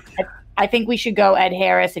there. I think we should go Ed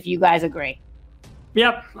Harris if you guys agree.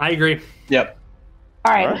 Yep, I agree. Yep.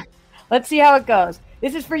 All right. Let's see how it goes.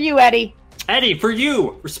 This is for you, Eddie. Eddie, for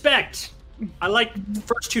you, respect. I like the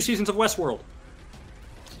first 2 seasons of Westworld.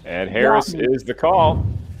 Ed Harris is the call.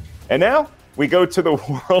 And now we go to the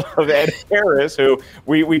world of Ed Harris, who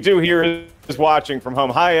we do hear is watching from home.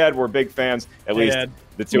 Hi, Ed. We're big fans, at least Ed.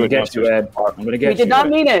 the two of us. I'm going to get you. We did not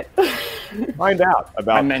mean it. Find out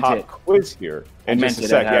about pop quiz here in just a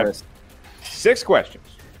sec. Yeah. 6 questions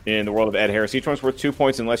in the world of Ed Harris. Each one's worth 2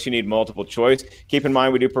 points unless you need multiple choice. Keep in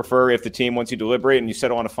mind, we do prefer if the team, once you deliberate and you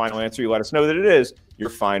settle on a final answer, you let us know that it is your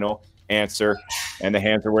final answer, and the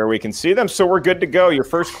hands are where we can see them. So we're good to go. Your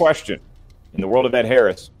first question in the world of Ed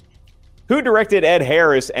Harris. Who directed Ed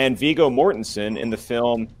Harris and Viggo Mortensen in the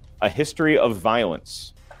film A History of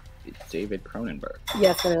Violence? David Cronenberg.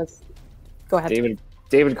 Yes, it is. Go ahead.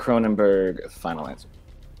 David Cronenberg, final answer.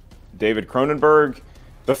 David Cronenberg.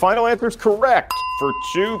 The final answer is correct for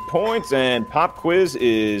 2 points, and Pop Quiz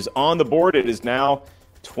is on the board. It is now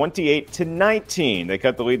 28-19. They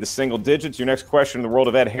cut the lead to single digits. Your next question in the world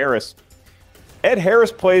of Ed Harris. Ed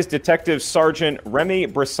Harris plays Detective Sergeant Remy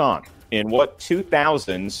Brisson in what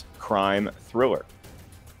 2000s crime thriller?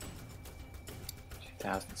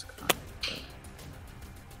 2000s crime thriller.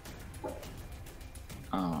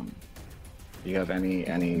 Do you have any?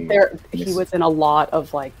 He was in a lot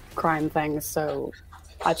of crime things, so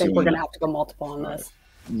I think we're going to have to go multiple on this.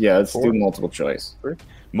 Yeah, let's do multiple choice.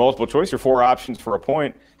 Multiple choice. Your 4 options for a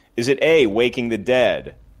point. Is it A, Waking the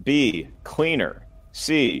Dead, B, Cleaner,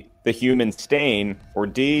 C, The Human Stain, or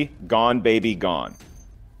D, Gone Baby Gone?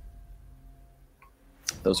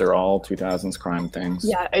 Those are all 2000s crime things.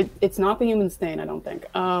 Yeah, it's not The Human Stain, I don't think.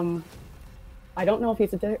 I don't know if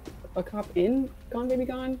he's a cop in Gone Baby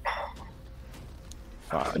Gone.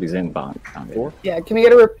 But he's in Gone Baby. Yeah, can we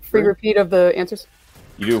get a free repeat of the answers?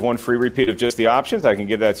 You do have 1 free repeat of just the options. I can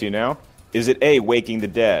give that to you now. Is it A, Waking the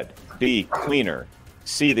Dead, B, Cleaner,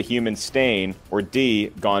 C, The Human Stain, or D,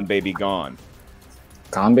 Gone Baby Gone?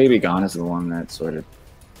 Gone Baby Gone is the one that sort of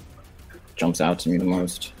jumps out to me the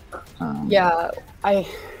most. Yeah, I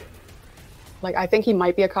think he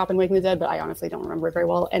might be a cop in Waking the Dead, but I honestly don't remember it very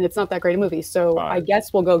well, and it's not that great a movie. So I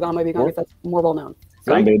guess we'll go Gone Baby Gone because that's more well known.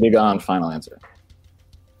 Gone Baby Gone, final answer.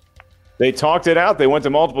 They talked it out. They went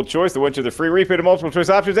to multiple choice. They went to the free repeat of multiple choice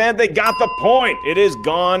options, and they got the point. It is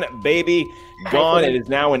Gone Baby Gone. It is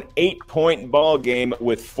now an 8-point ball game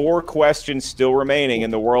with 4 questions still remaining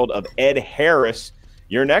in the world of Ed Harris.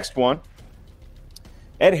 Your next one.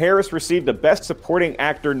 Ed Harris received the Best Supporting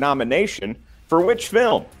Actor nomination for which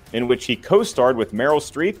film, in which he co-starred with Meryl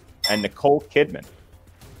Streep and Nicole Kidman?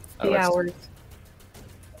 The Hours.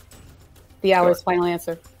 The Hours, final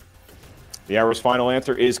answer. The Hours final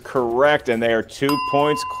answer is correct, and they are 2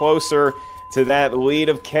 points closer to that lead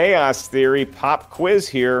of Chaos Theory. Pop Quiz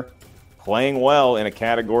here, playing well in a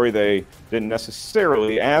category they didn't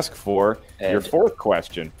necessarily ask for. Your 4th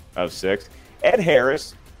question of 6. Ed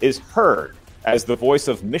Harris is heard as the voice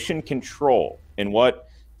of Mission Control in what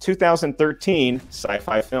 2013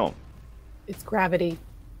 sci-fi film? It's Gravity.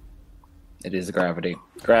 It is Gravity.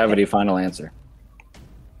 Gravity, final answer.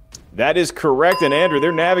 That is correct, and Andrew,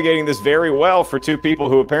 they're navigating this very well for 2 people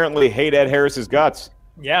who apparently hate Ed Harris's guts.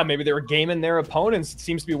 Yeah, maybe they were gaming their opponents. It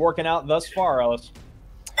seems to be working out thus far, Ellis.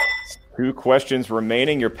 2 questions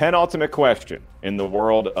remaining. Your penultimate question in the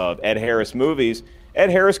world of Ed Harris movies. Ed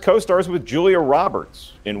Harris co-stars with Julia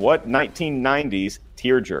Roberts in what 1990s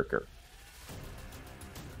tearjerker?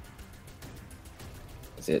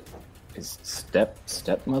 Is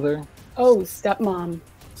Stepmother? Oh, Stepmom.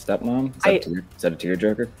 Stepmom? Is that a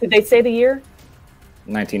tearjerker? Did they say the year?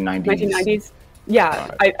 1990s. 1990s? Yeah,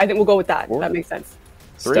 I think we'll go with that. 4. That makes sense.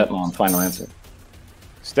 3. Stepmom, final answer.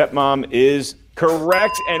 Stepmom is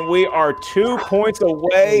correct, and we are 2 points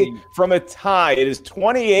away from a tie. It is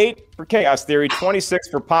 28 for Chaos Theory, 26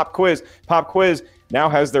 for Pop Quiz. Pop Quiz now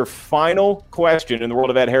has their final question in the world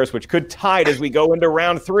of Ed Harris, which could tie it as we go into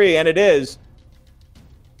round 3, and it is,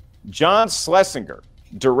 John Schlesinger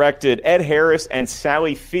directed Ed Harris and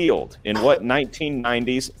Sally Field in what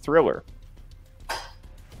 1990s thriller?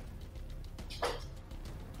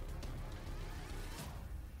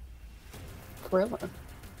 Thriller.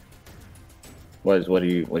 What are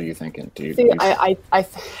you thinking? I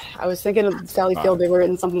was thinking of Sally Field. They were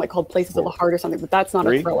in something like called Places of the Heart or something, but that's not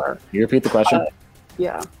a thriller. Can you repeat the question?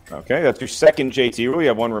 Yeah. Okay, that's your second JT rule. You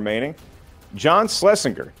have one remaining. John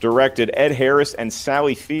Schlesinger directed Ed Harris and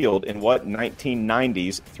Sally Field in what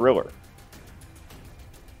 1990s thriller?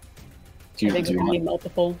 I think we need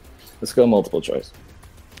multiple. Let's go multiple choice.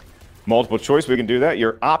 Multiple choice, we can do that.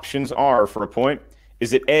 Your options are, for a point,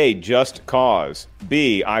 is it A, Just Cause,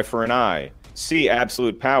 B, Eye for an Eye, C,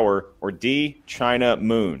 Absolute Power, or D, China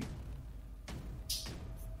Moon?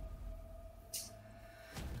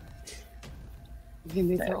 I mean,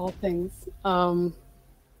 these are all things.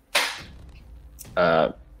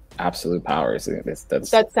 Absolute Power.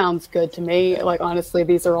 That sounds good to me. Like, honestly,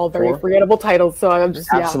 these are all very forgettable titles, so I'm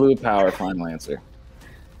just, Absolute Power, final answer.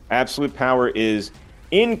 Absolute Power is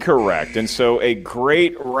incorrect, and so a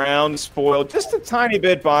great round spoiled just a tiny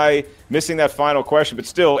bit by missing that final question, but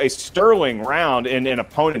still a sterling round in an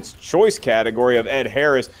opponent's choice category of Ed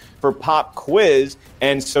Harris for Pop Quiz.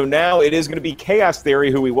 And so now it is going to be Chaos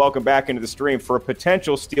Theory, who we welcome back into the stream for a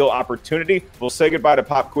potential steal opportunity. We'll say goodbye to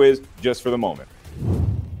Pop Quiz just for the moment.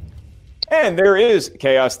 And there is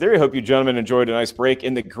Chaos Theory. Hope you gentlemen enjoyed a nice break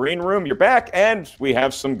in the green room. You're back, and we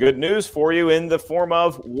have some good news for you in the form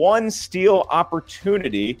of one steal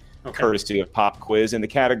opportunity, courtesy of Pop Quiz, in the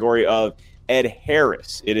category of Ed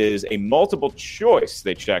Harris. It is a multiple choice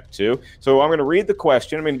they checked to. So I'm going to read the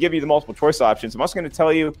question. I'm going to give you the multiple choice options. I'm also going to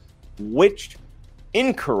tell you which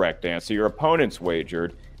incorrect answer your opponents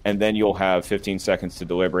wagered, and then you'll have 15 seconds to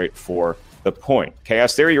deliberate for the point.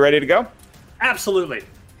 Chaos Theory, you ready to go? Absolutely.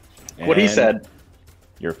 What he said.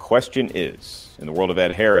 Your question is, in the world of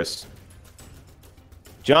Ed Harris,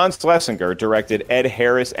 John Schlesinger directed Ed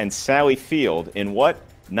Harris and Sally Field in what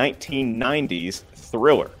 1990s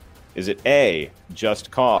thriller? Is it A, Just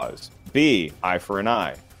Cause, B, Eye for an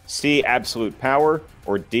Eye, C, Absolute Power,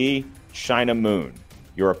 or D, China Moon?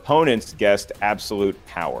 Your opponents guessed Absolute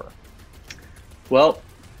Power. Well,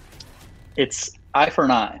 it's Eye for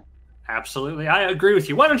an Eye. Absolutely. I agree with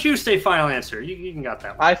you. Why don't you say final answer? You can got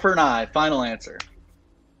that one. Eye for an Eye, final answer.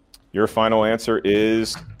 Your final answer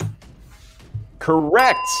is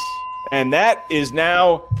correct. And that is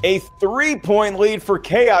now a 3-point lead for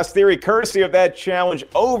Chaos Theory, courtesy of that challenge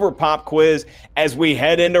over Pop Quiz, as we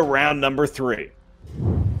head into round number 3.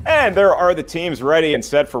 And there are the teams ready and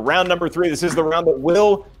set for round number 3. This is the round that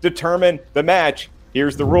will determine the match.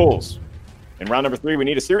 Here's the rules. In round number 3, we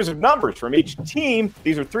need a series of numbers from each team.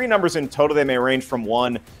 These are 3 numbers in total. They may range from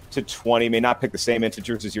 1 to 20. You may not pick the same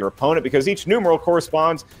integers as your opponent because each numeral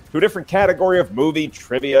corresponds to a different category of movie,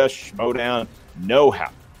 trivia, schmodown,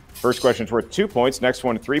 know-how. First question is worth 2 points. Next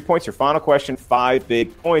one, 3 points. Your final question, 5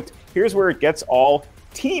 big points. Here's where it gets all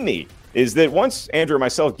teamy, is that once Andrew and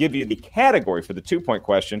myself give you the category for the 2-point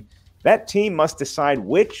question, that team must decide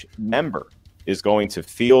which member is going to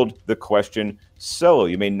field the question solo.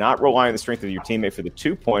 You may not rely on the strength of your teammate for the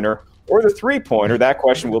 2-pointer or the 3-pointer. That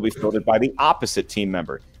question will be fielded by the opposite team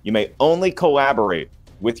member. You may only collaborate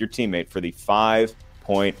with your teammate for the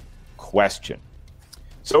 5-point question.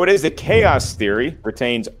 So it is that Chaos Theory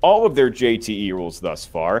retains all of their JTE rules thus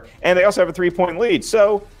far, and they also have a 3-point lead.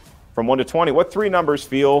 So from 1 to 20, what 3 numbers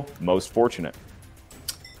feel most fortunate?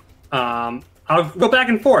 I'll go back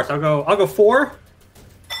and forth. I'll go 4,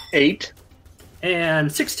 8,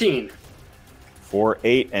 and 16. 4,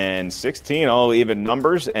 8, and 16, all even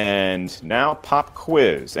numbers. And now Pop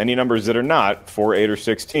Quiz. Any numbers that are not 4, 8, or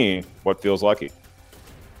 16, what feels lucky?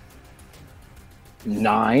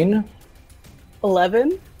 9.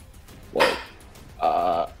 11.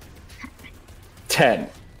 Whoa. 10.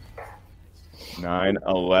 9,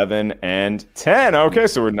 11, and 10. Okay,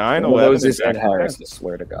 so we're 9, 11. Those is Ed Harris, I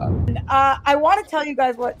swear to God. I want to tell you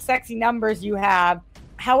guys what sexy numbers you have.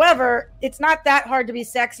 However, it's not that hard to be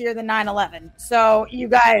sexier than 9/11. So you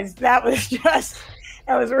guys, that was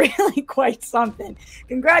really quite something.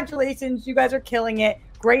 Congratulations. You guys are killing it.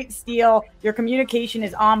 Great steal. Your communication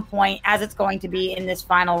is on point, as it's going to be in this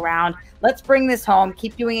final round. Let's bring this home.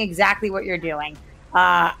 Keep doing exactly what you're doing.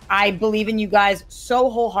 I believe in you guys so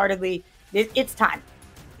wholeheartedly. It's time.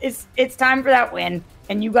 It's time for that win,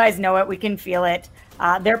 and you guys know it. We can feel it.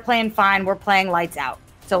 They're playing fine. We're playing lights out.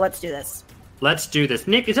 So let's do this. Let's do this.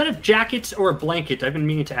 Nick, is that a jacket or a blanket? I've been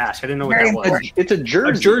meaning to ask. I didn't know what that was. It's a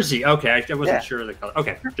jersey. A jersey. Okay, I wasn't sure of the color.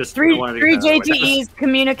 Okay, just Three wanted to JTEs,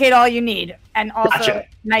 communicate all you need. And also, Gotcha.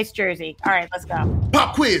 nice jersey. All right, let's go.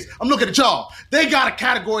 Pop quiz. I'm looking at y'all. They got a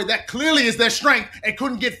category that clearly is their strength and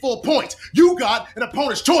couldn't get full points. You got an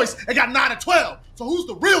opponent's choice and got 9 of 12. So who's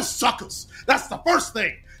the real suckers? That's the first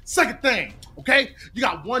thing. Second thing, okay? You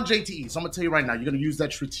got 1 JTE. So I'm going to tell you right now, you're going to use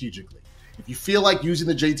that strategically. If you feel like using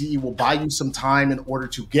the JTE will buy you some time in order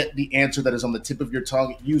to get the answer that is on the tip of your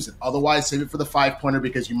tongue, use it. Otherwise, save it for the 5-pointer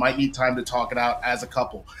because you might need time to talk it out as a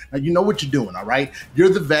couple. Now, you know what you're doing, all right? You're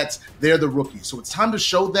the vets. They're the rookies. So it's time to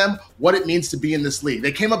show them what it means to be in this league.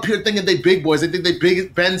 They came up here thinking they big boys. They think they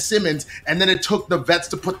big Ben Simmons, and then it took the vets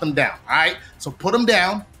to put them down, all right? So put them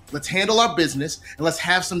down. Let's handle our business, and let's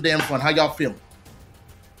have some damn fun. How y'all feeling?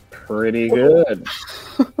 Pretty good.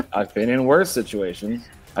 I've been in worse situations.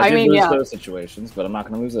 I did lose those situations, but I'm not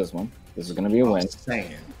going to lose this one. This is going to be a win.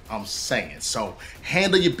 I'm saying. So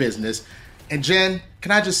handle your business. And Jen,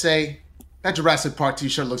 can I just say, that Jurassic Park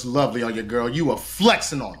t-shirt looks lovely on your girl. You are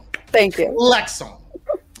flexing on them. Thank you. Flex on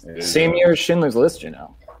them. Same year as Schindler's List, you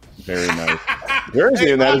know. Very nice.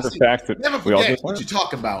 Jersey, and that is the fact that never we all forget just what you're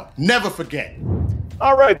talking about. Never forget.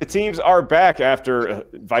 All right, the teams are back after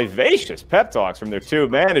vivacious pep talks from their 2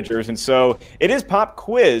 managers, and so it is Pop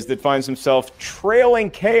Quiz that finds himself trailing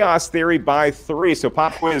Chaos Theory by 3. So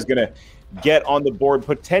Pop Quiz is going to get on the board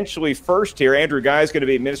potentially first here. Andrew Guy is going to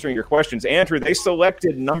be administering your questions. Andrew, they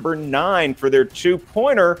selected number 9 for their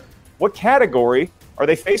 2-pointer. What category are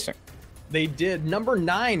they facing? They did. Number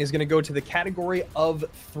 9 is going to go to the category of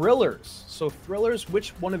thrillers. So thrillers, which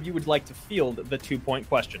one of you would like to field the 2-point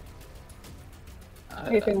question?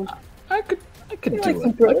 I could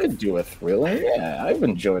do a thriller. Yeah, I've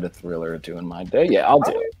enjoyed a thriller or 2 in my day. Yeah, I'll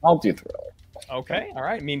do thriller. Okay, all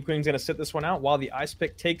right. Mean Queen's going to sit this one out while the Ice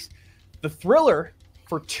Pick takes the thriller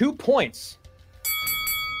for 2 points.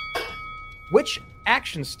 Which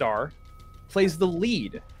action star plays the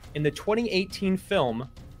lead in the 2018 film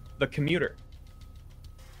The Commuter?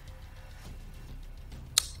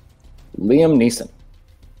 Liam Neeson.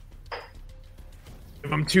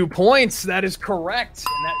 Give him 2 points. That is correct.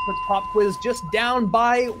 And that puts Pop Quiz just down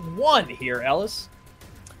by 1 here, Ellis.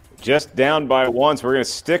 Just down by 1. So we're going to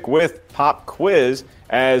stick with Pop Quiz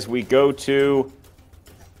as we go to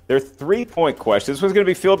their 3-point question. This was going to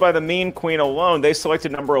be fielded by the Mean Queen alone. They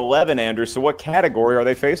selected number 11, Andrew. So what category are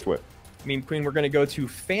they faced with? Mean Queen, we're going to go to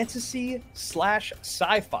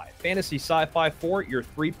fantasy/sci-fi. Fantasy sci-fi for your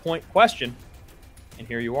 3-point question. And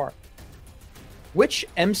here you are. Which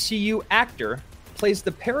MCU actor plays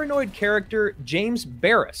the paranoid character James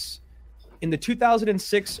Barris in the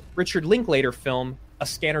 2006 Richard Linklater film A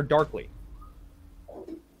Scanner Darkly?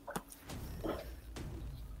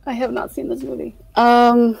 I have not seen this movie.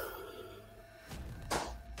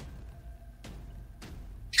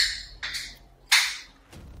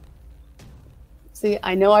 See,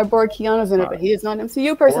 I know I bored Keanu's in it, but he is not an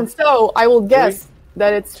MCU person, so I will guess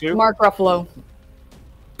that it's Mark Ruffalo.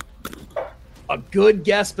 A good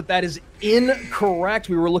guess, but that is incorrect.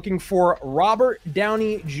 We were looking for Robert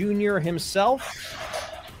Downey Jr. himself,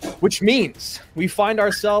 which means we find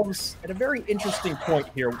ourselves at a very interesting point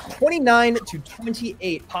here.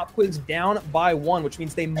 29-28, Pop Quiz down by 1, which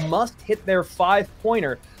means they must hit their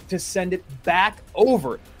 5-pointer to send it back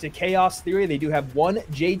over to Chaos Theory. They do have 1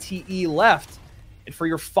 JTE left. And for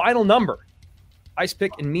your final number, Ice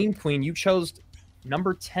Pick and Mean Queen, you chose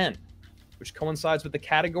number 10, which coincides with the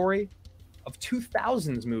category of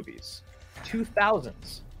 2000s movies.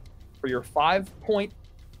 2000s for your 5-point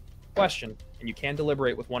question, and you can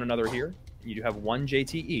deliberate with one another here. You do have 1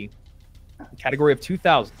 JTE. The category of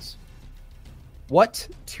 2000s. What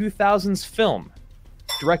 2000s film,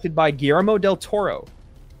 directed by Guillermo del Toro,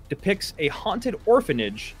 depicts a haunted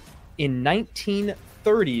orphanage in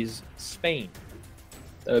 1930s Spain?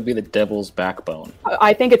 That would be The Devil's Backbone.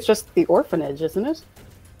 I think it's just The Orphanage, isn't it?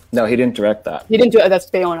 No, he didn't direct that. He didn't do it.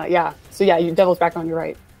 That's Bayona, yeah. So yeah, Devil's Backbone, you're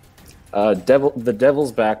right. The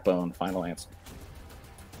Devil's Backbone, final answer.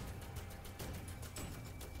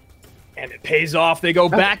 And it pays off. They go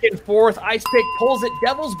back and forth. Ice Pick pulls it.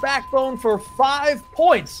 Devil's Backbone for 5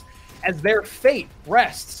 points as their fate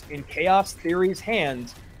rests in Chaos Theory's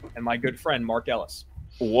hands and my good friend Mark Ellis.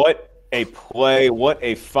 What a play. What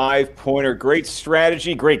a 5-pointer. Great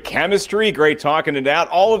strategy, great chemistry, great talking it out.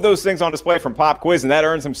 All of those things on display from Pop Quiz, and that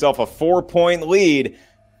earns himself a 4-point lead.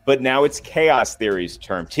 But now it's Chaos Theory's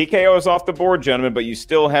turn. TKO is off the board, gentlemen, but you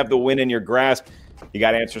still have the win in your grasp. You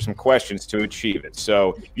got to answer some questions to achieve it.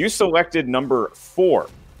 So you selected number 4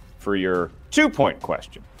 for your 2-point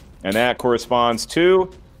question. And that corresponds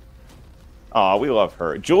to, we love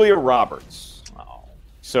her, Julia Roberts.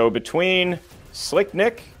 So between Slick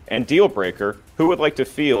Nick and Deal Breaker, who would like to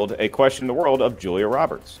field a question in the world of Julia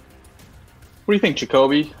Roberts? What do you think,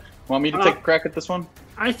 Jacoby? Want me to take a crack at this one?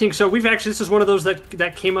 I think so. This is one of those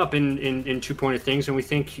that came up in 2 Pointed Things, and we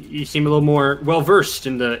think you seem a little more well versed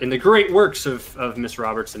in the great works of Miss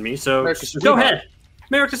Roberts than me. So go ahead,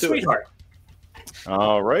 America's Sweetheart.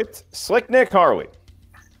 All right, Slick Nick Harley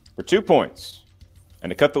for 2 points,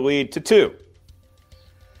 and to cut the lead to 2.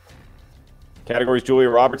 Categories Julia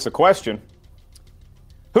Roberts. The question: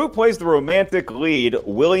 who plays the romantic lead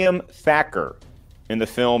William Thacker in the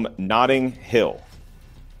film Notting Hill?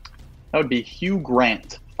 That would be Hugh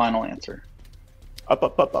Grant. Final answer.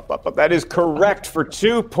 Up. That is correct for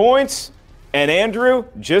 2 points. And Andrew,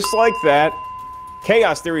 just like that,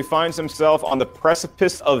 Chaos Theory finds himself on the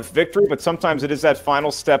precipice of victory, but sometimes it is that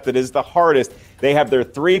final step that is the hardest. They have their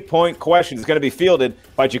 3-point question. It's going to be fielded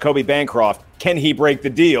by Jacoby Bancroft. Can he break the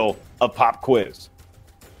deal of Pop Quiz?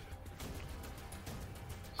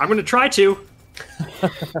 I'm going to try to.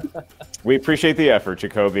 We appreciate the effort,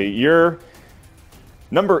 Jacoby. Your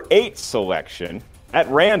number 8 selection at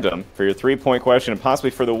random for your 3-point question and possibly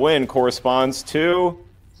for the win corresponds to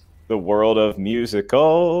the world of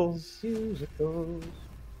musicals.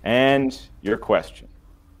 And your question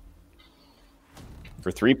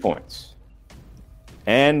for 3 points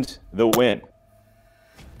and the win.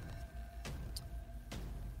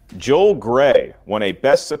 Joel Grey won a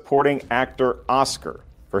Best Supporting Actor Oscar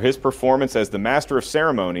for his performance as the Master of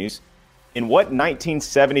Ceremonies in what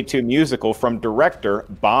 1972 musical from director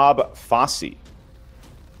Bob Fosse?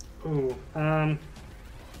 Ooh,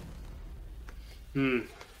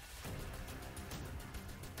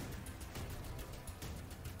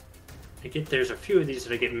 There's a few of these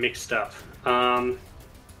that I get mixed up.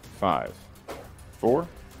 5, 4,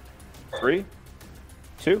 3,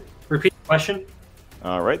 2. Repeat the question.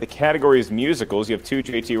 All right. The category is musicals. You have 2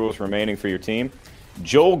 JT rules remaining for your team.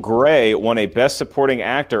 Joel Grey won a Best Supporting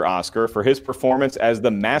Actor Oscar for his performance as the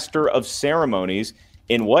Master of Ceremonies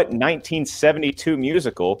in what 1972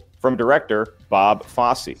 musical from director Bob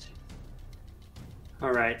Fosse?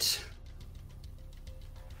 All right.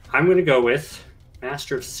 I'm going to go with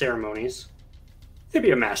Master of Ceremonies. Could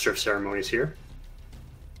be a Master of Ceremonies here.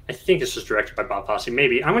 I think this was directed by Bob Fosse.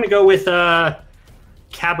 Maybe. I'm going to go with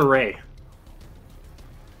Cabaret.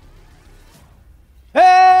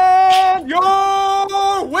 And your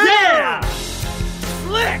winner! Yeah!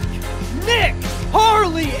 Slick Nick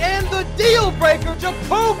Harley and the Deal Breaker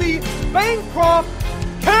Jacoby Bancroft,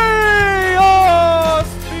 Chaos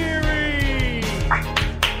Theory!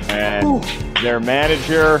 And their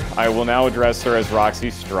manager, I will now address her as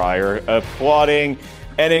Roxy Stryer, applauding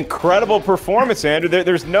an incredible performance, Andrew.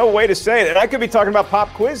 There's no way to say it. And I could be talking about Pop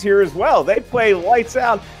Quiz here as well. They play lights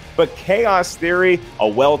out. But Chaos Theory, a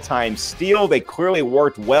well-timed steal. They clearly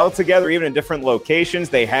worked well together, even in different locations.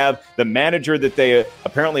 They have the manager that they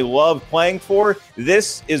apparently love playing for.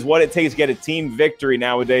 This is what it takes to get a team victory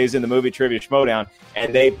nowadays in the Movie Trivia Schmodown,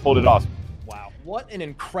 and they pulled it off. Wow, what an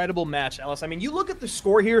incredible match, Ellis. I mean, you look at the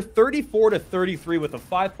score here, 34-33 with a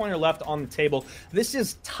 5-pointer left on the table. This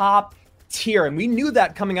is top tier, and we knew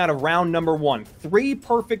that coming out of round number 1. 3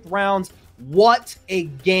 perfect rounds. What a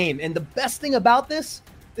game. And the best thing about this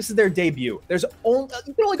is their debut. You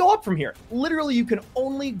can only go up from here. Literally, you can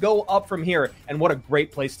only go up from here, and what a great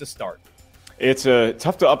place to start. It's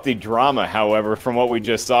tough to up the drama, however, from what we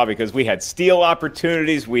just saw, because we had steal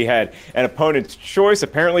opportunities, we had an opponent's choice,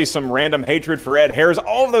 apparently some random hatred for Ed Harris,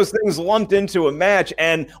 all of those things lumped into a match.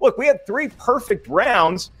 And look, we had 3 perfect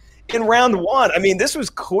rounds in round 1. I mean, this was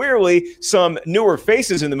clearly some newer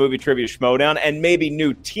faces in the Movie Trivia Schmodown and maybe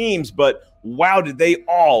new teams, but wow, did they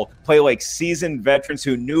all play like seasoned veterans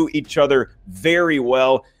who knew each other very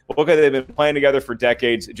well. Look at they've been playing together for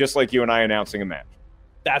decades, just like you and I announcing a match.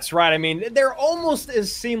 That's right. I mean, they're almost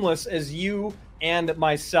as seamless as you and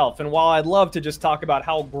myself. And while I'd love to just talk about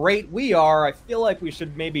how great we are, I feel like we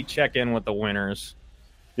should maybe check in with the winners.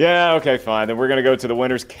 Yeah, okay, fine. Then we're going to go to the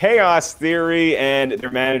winners, Chaos Theory and their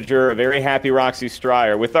manager, a very happy Roxy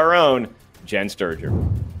Stryer, with our own Jen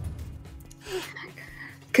Sturger.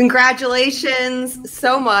 Congratulations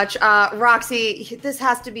so much. Roxy, this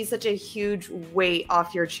has to be such a huge weight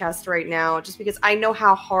off your chest right now, just because I know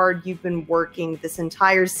how hard you've been working this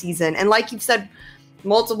entire season. And like you've said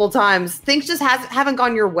multiple times, things just haven't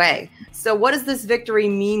gone your way. So what does this victory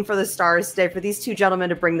mean for the Stars today, for these 2 gentlemen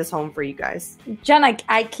to bring this home for you guys? Jen,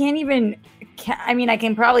 I can't even... I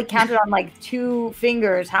can probably count it on like 2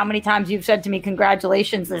 fingers how many times you've said to me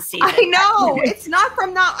congratulations this season. I know. It's not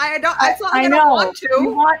from now. It's not like I don't want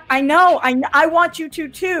to. I want you to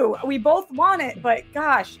too. We both want it, but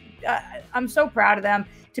gosh, I'm so proud of them.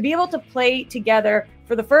 to be able to play together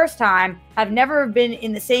for the first time, have never been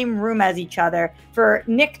in the same room as each other, for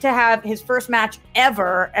Nick to have his first match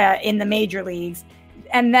ever in the major leagues,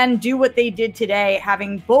 and then do what they did today,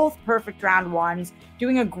 having both perfect round ones,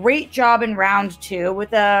 doing a great job in round two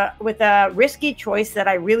with a risky choice that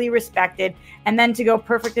I really respected, and then to go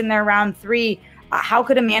perfect in their round three. How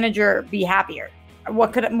could a manager be happier?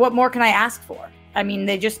 What more can I ask for? I mean,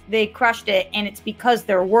 they crushed it, and it's because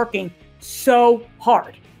they're working so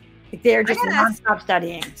hard. They're just nonstop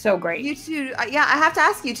studying. So great. You two, I have to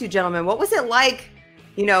ask you two gentlemen, what was it like,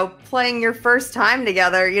 playing your first time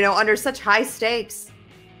together, under such high stakes?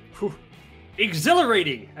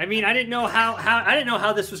 Exhilarating. I mean, I didn't know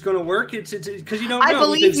how this was going to work. It's because you don't know. I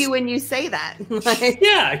believe you when you say that.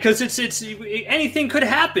 Yeah, because it's anything could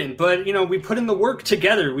happen, but we put in the work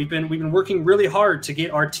together. We've been working really hard to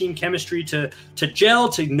get our team chemistry to gel,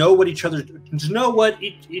 to know what each other, to know what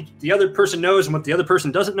the other person knows and what the other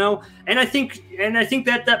person doesn't know. And I think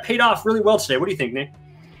that paid off really well today. What do you think, Nick?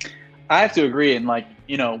 I have to agree. And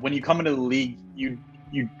when you come into the league, you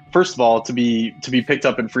first of all, to be picked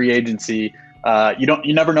up in free agency,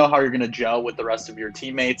 you never know how you're going to gel with the rest of your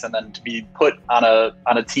teammates, and then to be put on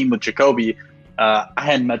a team with Jacoby. I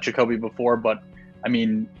hadn't met Jacoby before, but I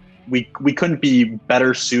mean, we couldn't be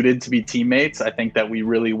better suited to be teammates. I think that we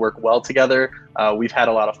really work well together. We've had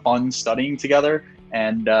a lot of fun studying together,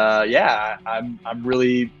 and I'm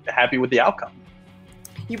really happy with the outcome.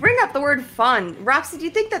 You bring up the word fun. Roxy, do you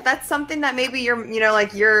think that that's something that maybe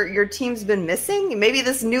your team's been missing? Maybe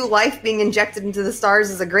this new life being injected into the Stars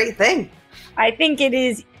is a great thing. I think it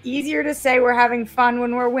is easier to say we're having fun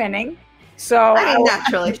when we're winning. So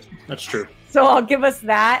naturally. That's true. So I'll give us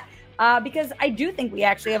that because I do think we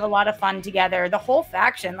actually have a lot of fun together. The whole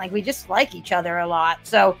faction, we just like each other a lot.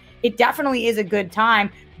 So it definitely is a good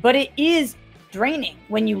time, but it is draining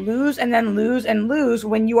when you lose and then lose and lose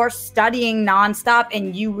when you are studying nonstop,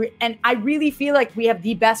 and I really feel like we have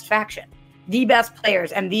the best faction, the best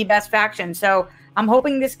players, and the best faction. So I'm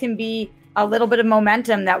hoping this can be a little bit of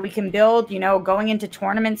momentum that we can build, going into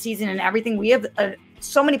tournament season and everything. We have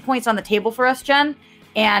so many points on the table for us, Jen,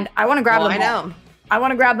 and I want to grab them all. I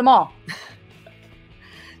want to grab them all.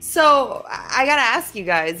 So I got to ask you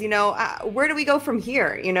guys, where do we go from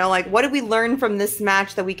here? What did we learn from this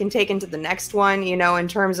match that we can take into the next one, in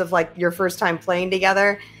terms of your first time playing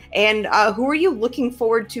together? And who are you looking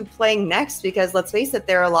forward to playing next? Because let's face it,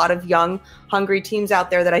 there are a lot of young, hungry teams out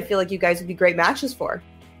there that I feel like you guys would be great matches for.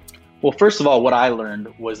 Well, first of all, what I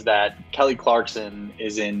learned was that Kelly Clarkson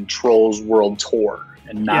is in Trolls World Tour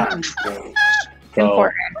and not Trolls. So,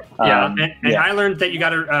 important. And I learned that you got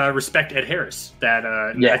to respect Ed Harris.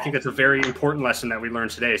 I think that's a very important lesson that we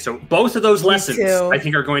learned today. So both of those lessons, I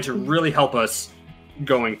think, are going to really help us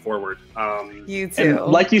going forward. You too. And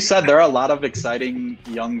like you said, there are a lot of exciting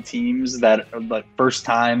young teams that are the first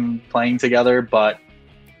time playing together, but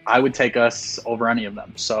I would take us over any of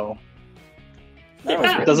them. So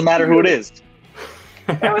it doesn't matter who it is.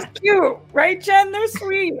 That was cute, right, Jen? They're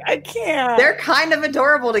sweet. I can't. They're kind of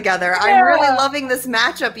adorable together. Yeah. I'm really loving this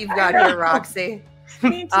matchup you've got here, Roxy.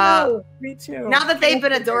 Me too. Me too. Now that they've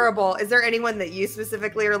been adorable, is there anyone that you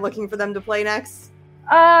specifically are looking for them to play next?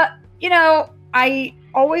 I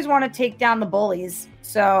always want to take down the bullies.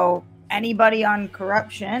 So anybody on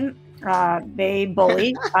corruption, they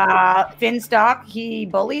bully. Finstock, he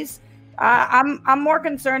bullies. I'm more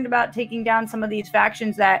concerned about taking down some of these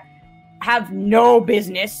factions that have no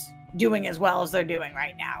business doing as well as they're doing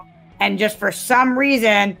right now. And just for some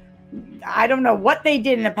reason, I don't know what they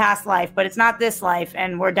did in a past life, but it's not this life,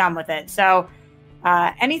 and we're done with it. So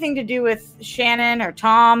anything to do with Shannon or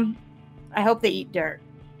Tom, I hope they eat dirt.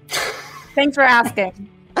 Thanks for asking.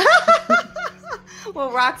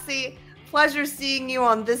 Well, Roxy, pleasure seeing you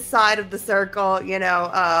on this side of the circle.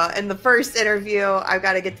 In the first interview, I've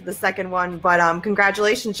got to get to the second one, but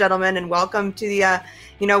congratulations, gentlemen, and welcome to the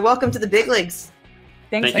welcome to the big leagues.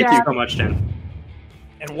 Thank you so much, Jen.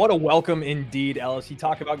 And what a welcome indeed, Ellis. You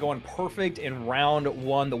talk about going perfect in round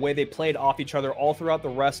one, the way they played off each other all throughout the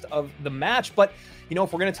rest of the match. But, if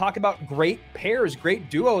we're going to talk about great pairs,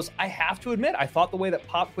 great duos, I have to admit, I thought the way that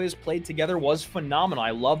Pop Quiz played together was phenomenal.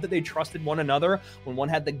 I love that they trusted one another. When one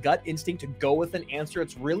had the gut instinct to go with an answer,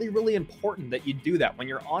 it's really, really important that you do that. When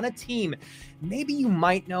you're on a team, maybe you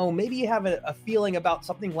might know, maybe you have a feeling about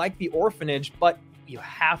something like the orphanage, but you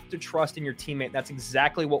have to trust in your teammate. That's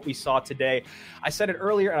exactly what we saw today. I said it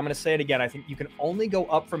earlier, and I'm going to say it again. I think you can only go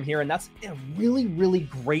up from here, and that's a really, really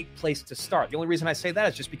great place to start. The only reason I say that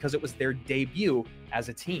is just because it was their debut as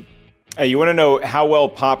a team. Hey, you want to know how well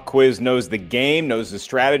Pop Quiz knows the game, knows the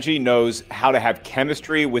strategy, knows how to have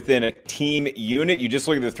chemistry within a team unit? You just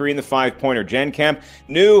look at the 3 and the 5-pointer. Jen Kemp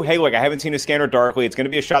knew, hey, look, I haven't seen a scanner darkly. It's going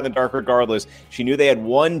to be a shot in the dark regardless. She knew they had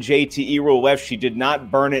one JTE rule left. She did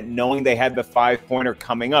not burn it knowing they had the 5-pointer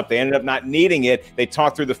coming up. They ended up not needing it. They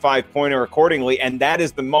talked through the 5-pointer accordingly, and that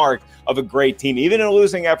is the mark of a great team. Even in a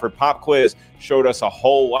losing effort, Pop Quiz showed us a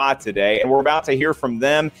whole lot today, and we're about to hear from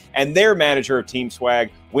them and their manager of Team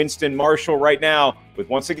Swag, Winston Marshall, right now with,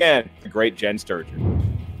 once again, the great Jen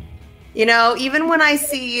Sturgeon. You know, even when I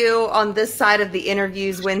see you on this side of the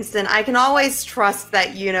interviews, Winston, I can always trust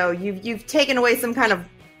that, you know, you've taken away some kind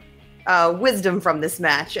of wisdom from this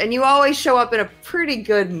match, and you always show up in a pretty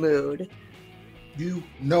good mood. You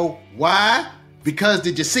know why? Because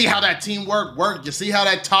did you see how that teamwork worked? You see how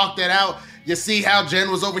that talked that out? You see how Jen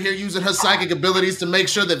was over here using her psychic abilities to make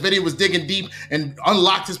sure that Vinny was digging deep and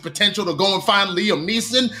unlocked his potential to go and find Liam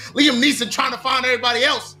Neeson? Liam Neeson trying to find everybody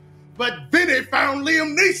else, but Vinny found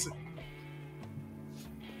Liam Neeson.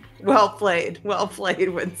 Well played,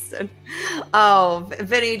 Winston. Oh,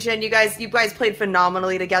 Vinny, Jen, you guys played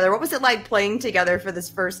phenomenally together. What was it like playing together for this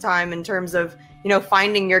first time in terms of, you know,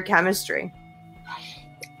 finding your chemistry?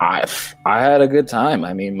 I had a good time.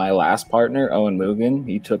 I mean, my last partner, Owen Mugen,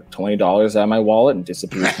 he took $20 out of my wallet and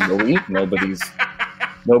disappeared from the league.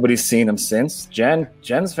 Nobody's seen him since.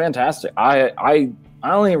 Jen's fantastic. I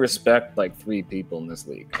only respect like 3 people in this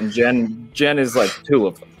league, and Jen is like 2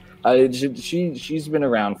 of them. She's been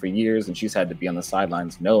around for years, and she's had to be on the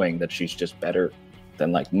sidelines knowing that she's just better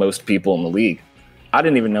than like most people in the league. I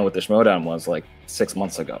didn't even know what the Schmodown was like 6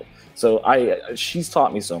 months ago. So she's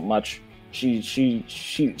taught me so much.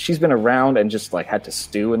 She's been around and just like had to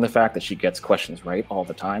stew in the fact that she gets questions right all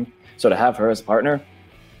the time. So to have her as a partner,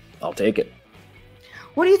 I'll take it.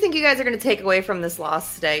 What do you think you guys are going to take away from this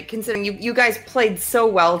loss today? Considering you guys played so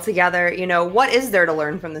well together, you know, what is there to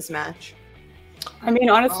learn from this match? I mean,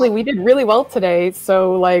 honestly, we did really well today.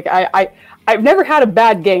 So like I've never had a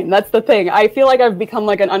bad game. That's the thing. I feel like I've become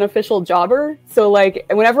like an unofficial jobber. So like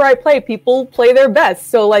whenever I play, people play their best.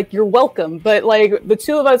 So like you're welcome. But like the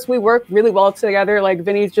 2 of us, we work really well together. Like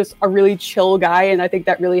Vinny's just a really chill guy, and I think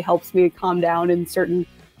that really helps me calm down in certain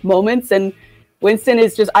moments. And Winston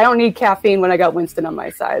is just, I don't need caffeine when I got Winston on my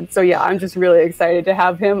side. So yeah, I'm just really excited to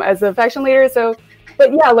have him as a faction leader. So,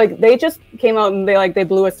 but yeah, like they just came out and they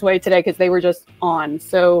blew us away today because they were just on.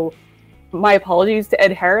 So my apologies to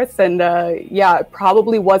Ed Harris, and yeah, it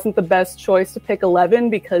probably wasn't the best choice to pick 11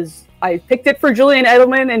 because I picked it for Julian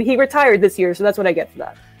Edelman and he retired this year, so that's what I get for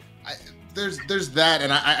that. There's that,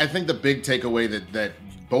 and I think the big takeaway that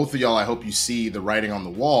both of y'all, I hope you see the writing on the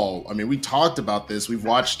wall. I mean, we talked about this. We've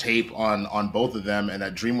watched tape on both of them, and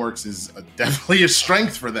that DreamWorks is definitely a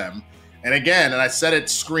strength for them. And again, and I said it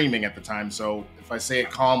screaming at the time, so if I say it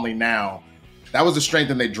calmly now, that was a strength,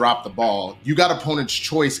 and they dropped the ball. You got opponent's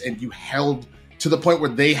choice, and you held to the point where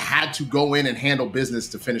they had to go in and handle business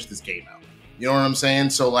to finish this game out. You know what I'm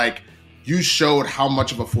saying? So, like, you showed how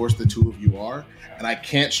much of a force the 2 of you are, and I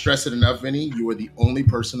can't stress it enough, Vinny. You were the only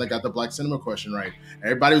person that got the Black Cinema question right.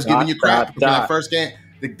 Everybody was giving you crap for that first game.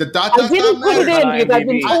 The dot I didn't put it in because I've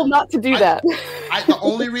been told not to do that. The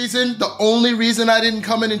only reason I didn't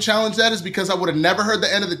come in and challenge that is because I would have never heard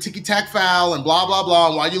the end of the ticky-tack foul and blah, blah, blah,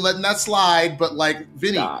 and why you letting that slide. But, like,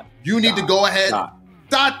 Vinny, you need to go ahead.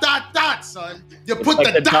 Dot, son. You put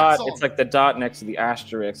like the dots on. It's like the dot next to the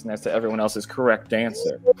asterisk next to everyone else's correct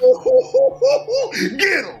answer.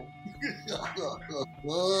 Get him!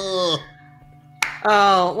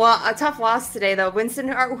 Oh, well, a tough loss today, though. Winston,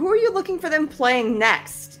 who are you looking for them playing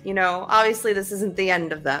next? You know, obviously this isn't the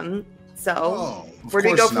end of them. So where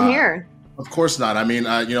do we go from here? Of course not. I mean,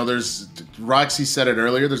 you know, Roxy said it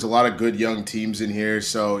earlier, there's a lot of good young teams in here.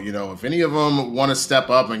 So, you know, if any of them want to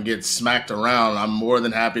step up and get smacked around, I'm more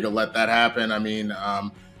than happy to let that happen. I mean,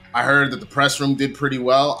 I heard that the press room did pretty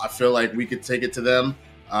well. I feel like we could take it to them.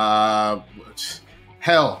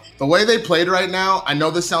 Hell, the way they played right now, I know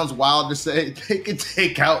this sounds wild to say, they could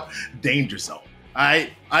take out Danger Zone. I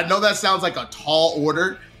know that sounds like a tall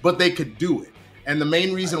order, but they could do it. And the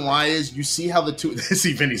main reason why is you see how the 2.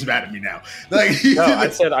 See, Vinny's mad at me now. Like, no, I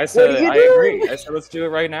said, I agree. I said, let's do it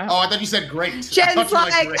right now. Oh, I thought you said great. Jen's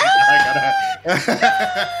like,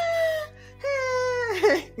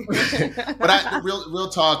 But real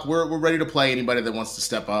talk, we're ready to play anybody that wants to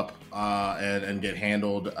step up and get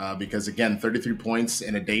handled because, again, 33 points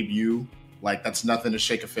in a debut, like, that's nothing to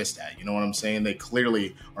shake a fist at. You know what I'm saying? They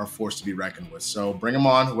clearly are forced to be reckoned with. So bring them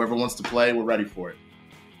on. Whoever wants to play, we're ready for it.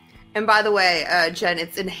 And by the way, Jen,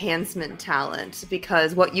 it's enhancement talent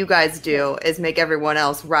because what you guys do is make everyone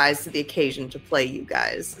else rise to the occasion to play you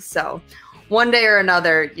guys. So One day or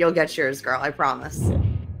another, you'll get yours, girl. I promise.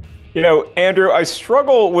 You know, Andrew, I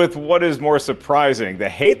struggle with what is more surprising, the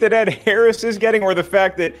hate that Ed Harris is getting or the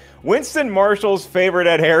fact that Winston Marshall's favorite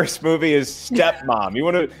Ed Harris movie is Stepmom. You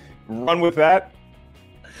want to run with that?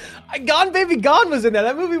 Gone Baby Gone was in there.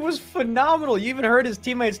 That movie was phenomenal. You even heard his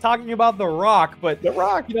teammates talking about The Rock, but The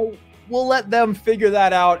Rock, you know, we'll let them figure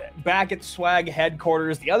that out back at Swag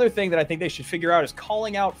headquarters. The other thing that I think they should figure out is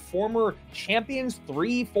calling out former champions,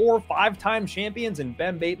 3, 4, 5-time champions, and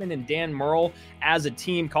Ben Bateman and Dan Murrell as a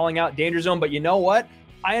team, calling out Danger Zone. But you know what?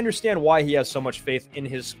 I understand why he has so much faith in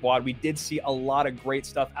his squad. We did see a lot of great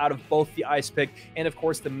stuff out of both the Ice Pick and, of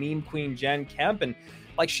course, the meme queen, Jen Kemp. And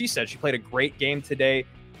like she said, she played a great game today.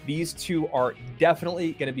 These two are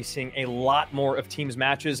definitely going to be seeing a lot more of teams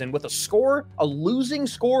matches. And with a losing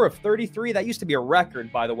score of 33, that used to be a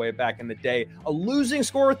record, by the way, back in the day. A losing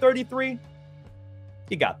score of 33,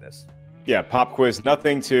 you got this. Yeah, pop quiz,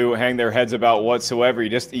 nothing to hang their heads about whatsoever.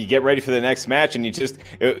 You get ready for the next match, and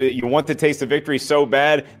you want the taste of victory so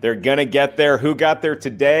bad. They're gonna get there. Who got there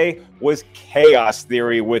today was Chaos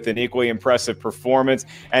Theory with an equally impressive performance,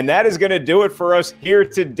 and that is gonna do it for us here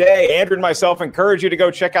today. Andrew and myself encourage you to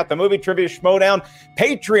go check out the Movie Trivia Schmodown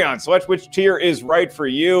Patreon. Select which tier is right for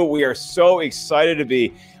you. We are so excited to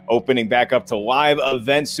be opening back up to live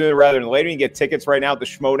events sooner rather than later. You can get tickets right now at the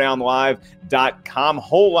schmodownlive.com.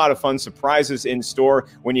 Whole lot of fun surprises in store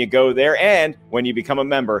when you go there and when you become a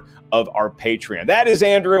member of our Patreon. That is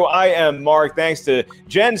Andrew. I am Mark. Thanks to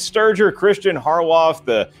Jen Sturger, Christian Harloff,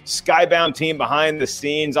 the Skybound team behind the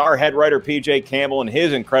scenes, our head writer PJ Campbell and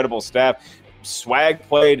his incredible staff. Swag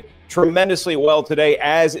played tremendously well today,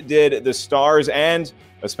 as did the Stars, and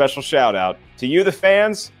a special shout out to you, the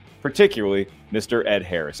fans, particularly Mr. Ed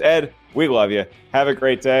Harris. Ed, we love you. Have a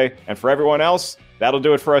great day. And for everyone else, that'll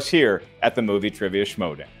do it for us here at the Movie Trivia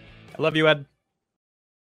Schmodown. I love you, Ed.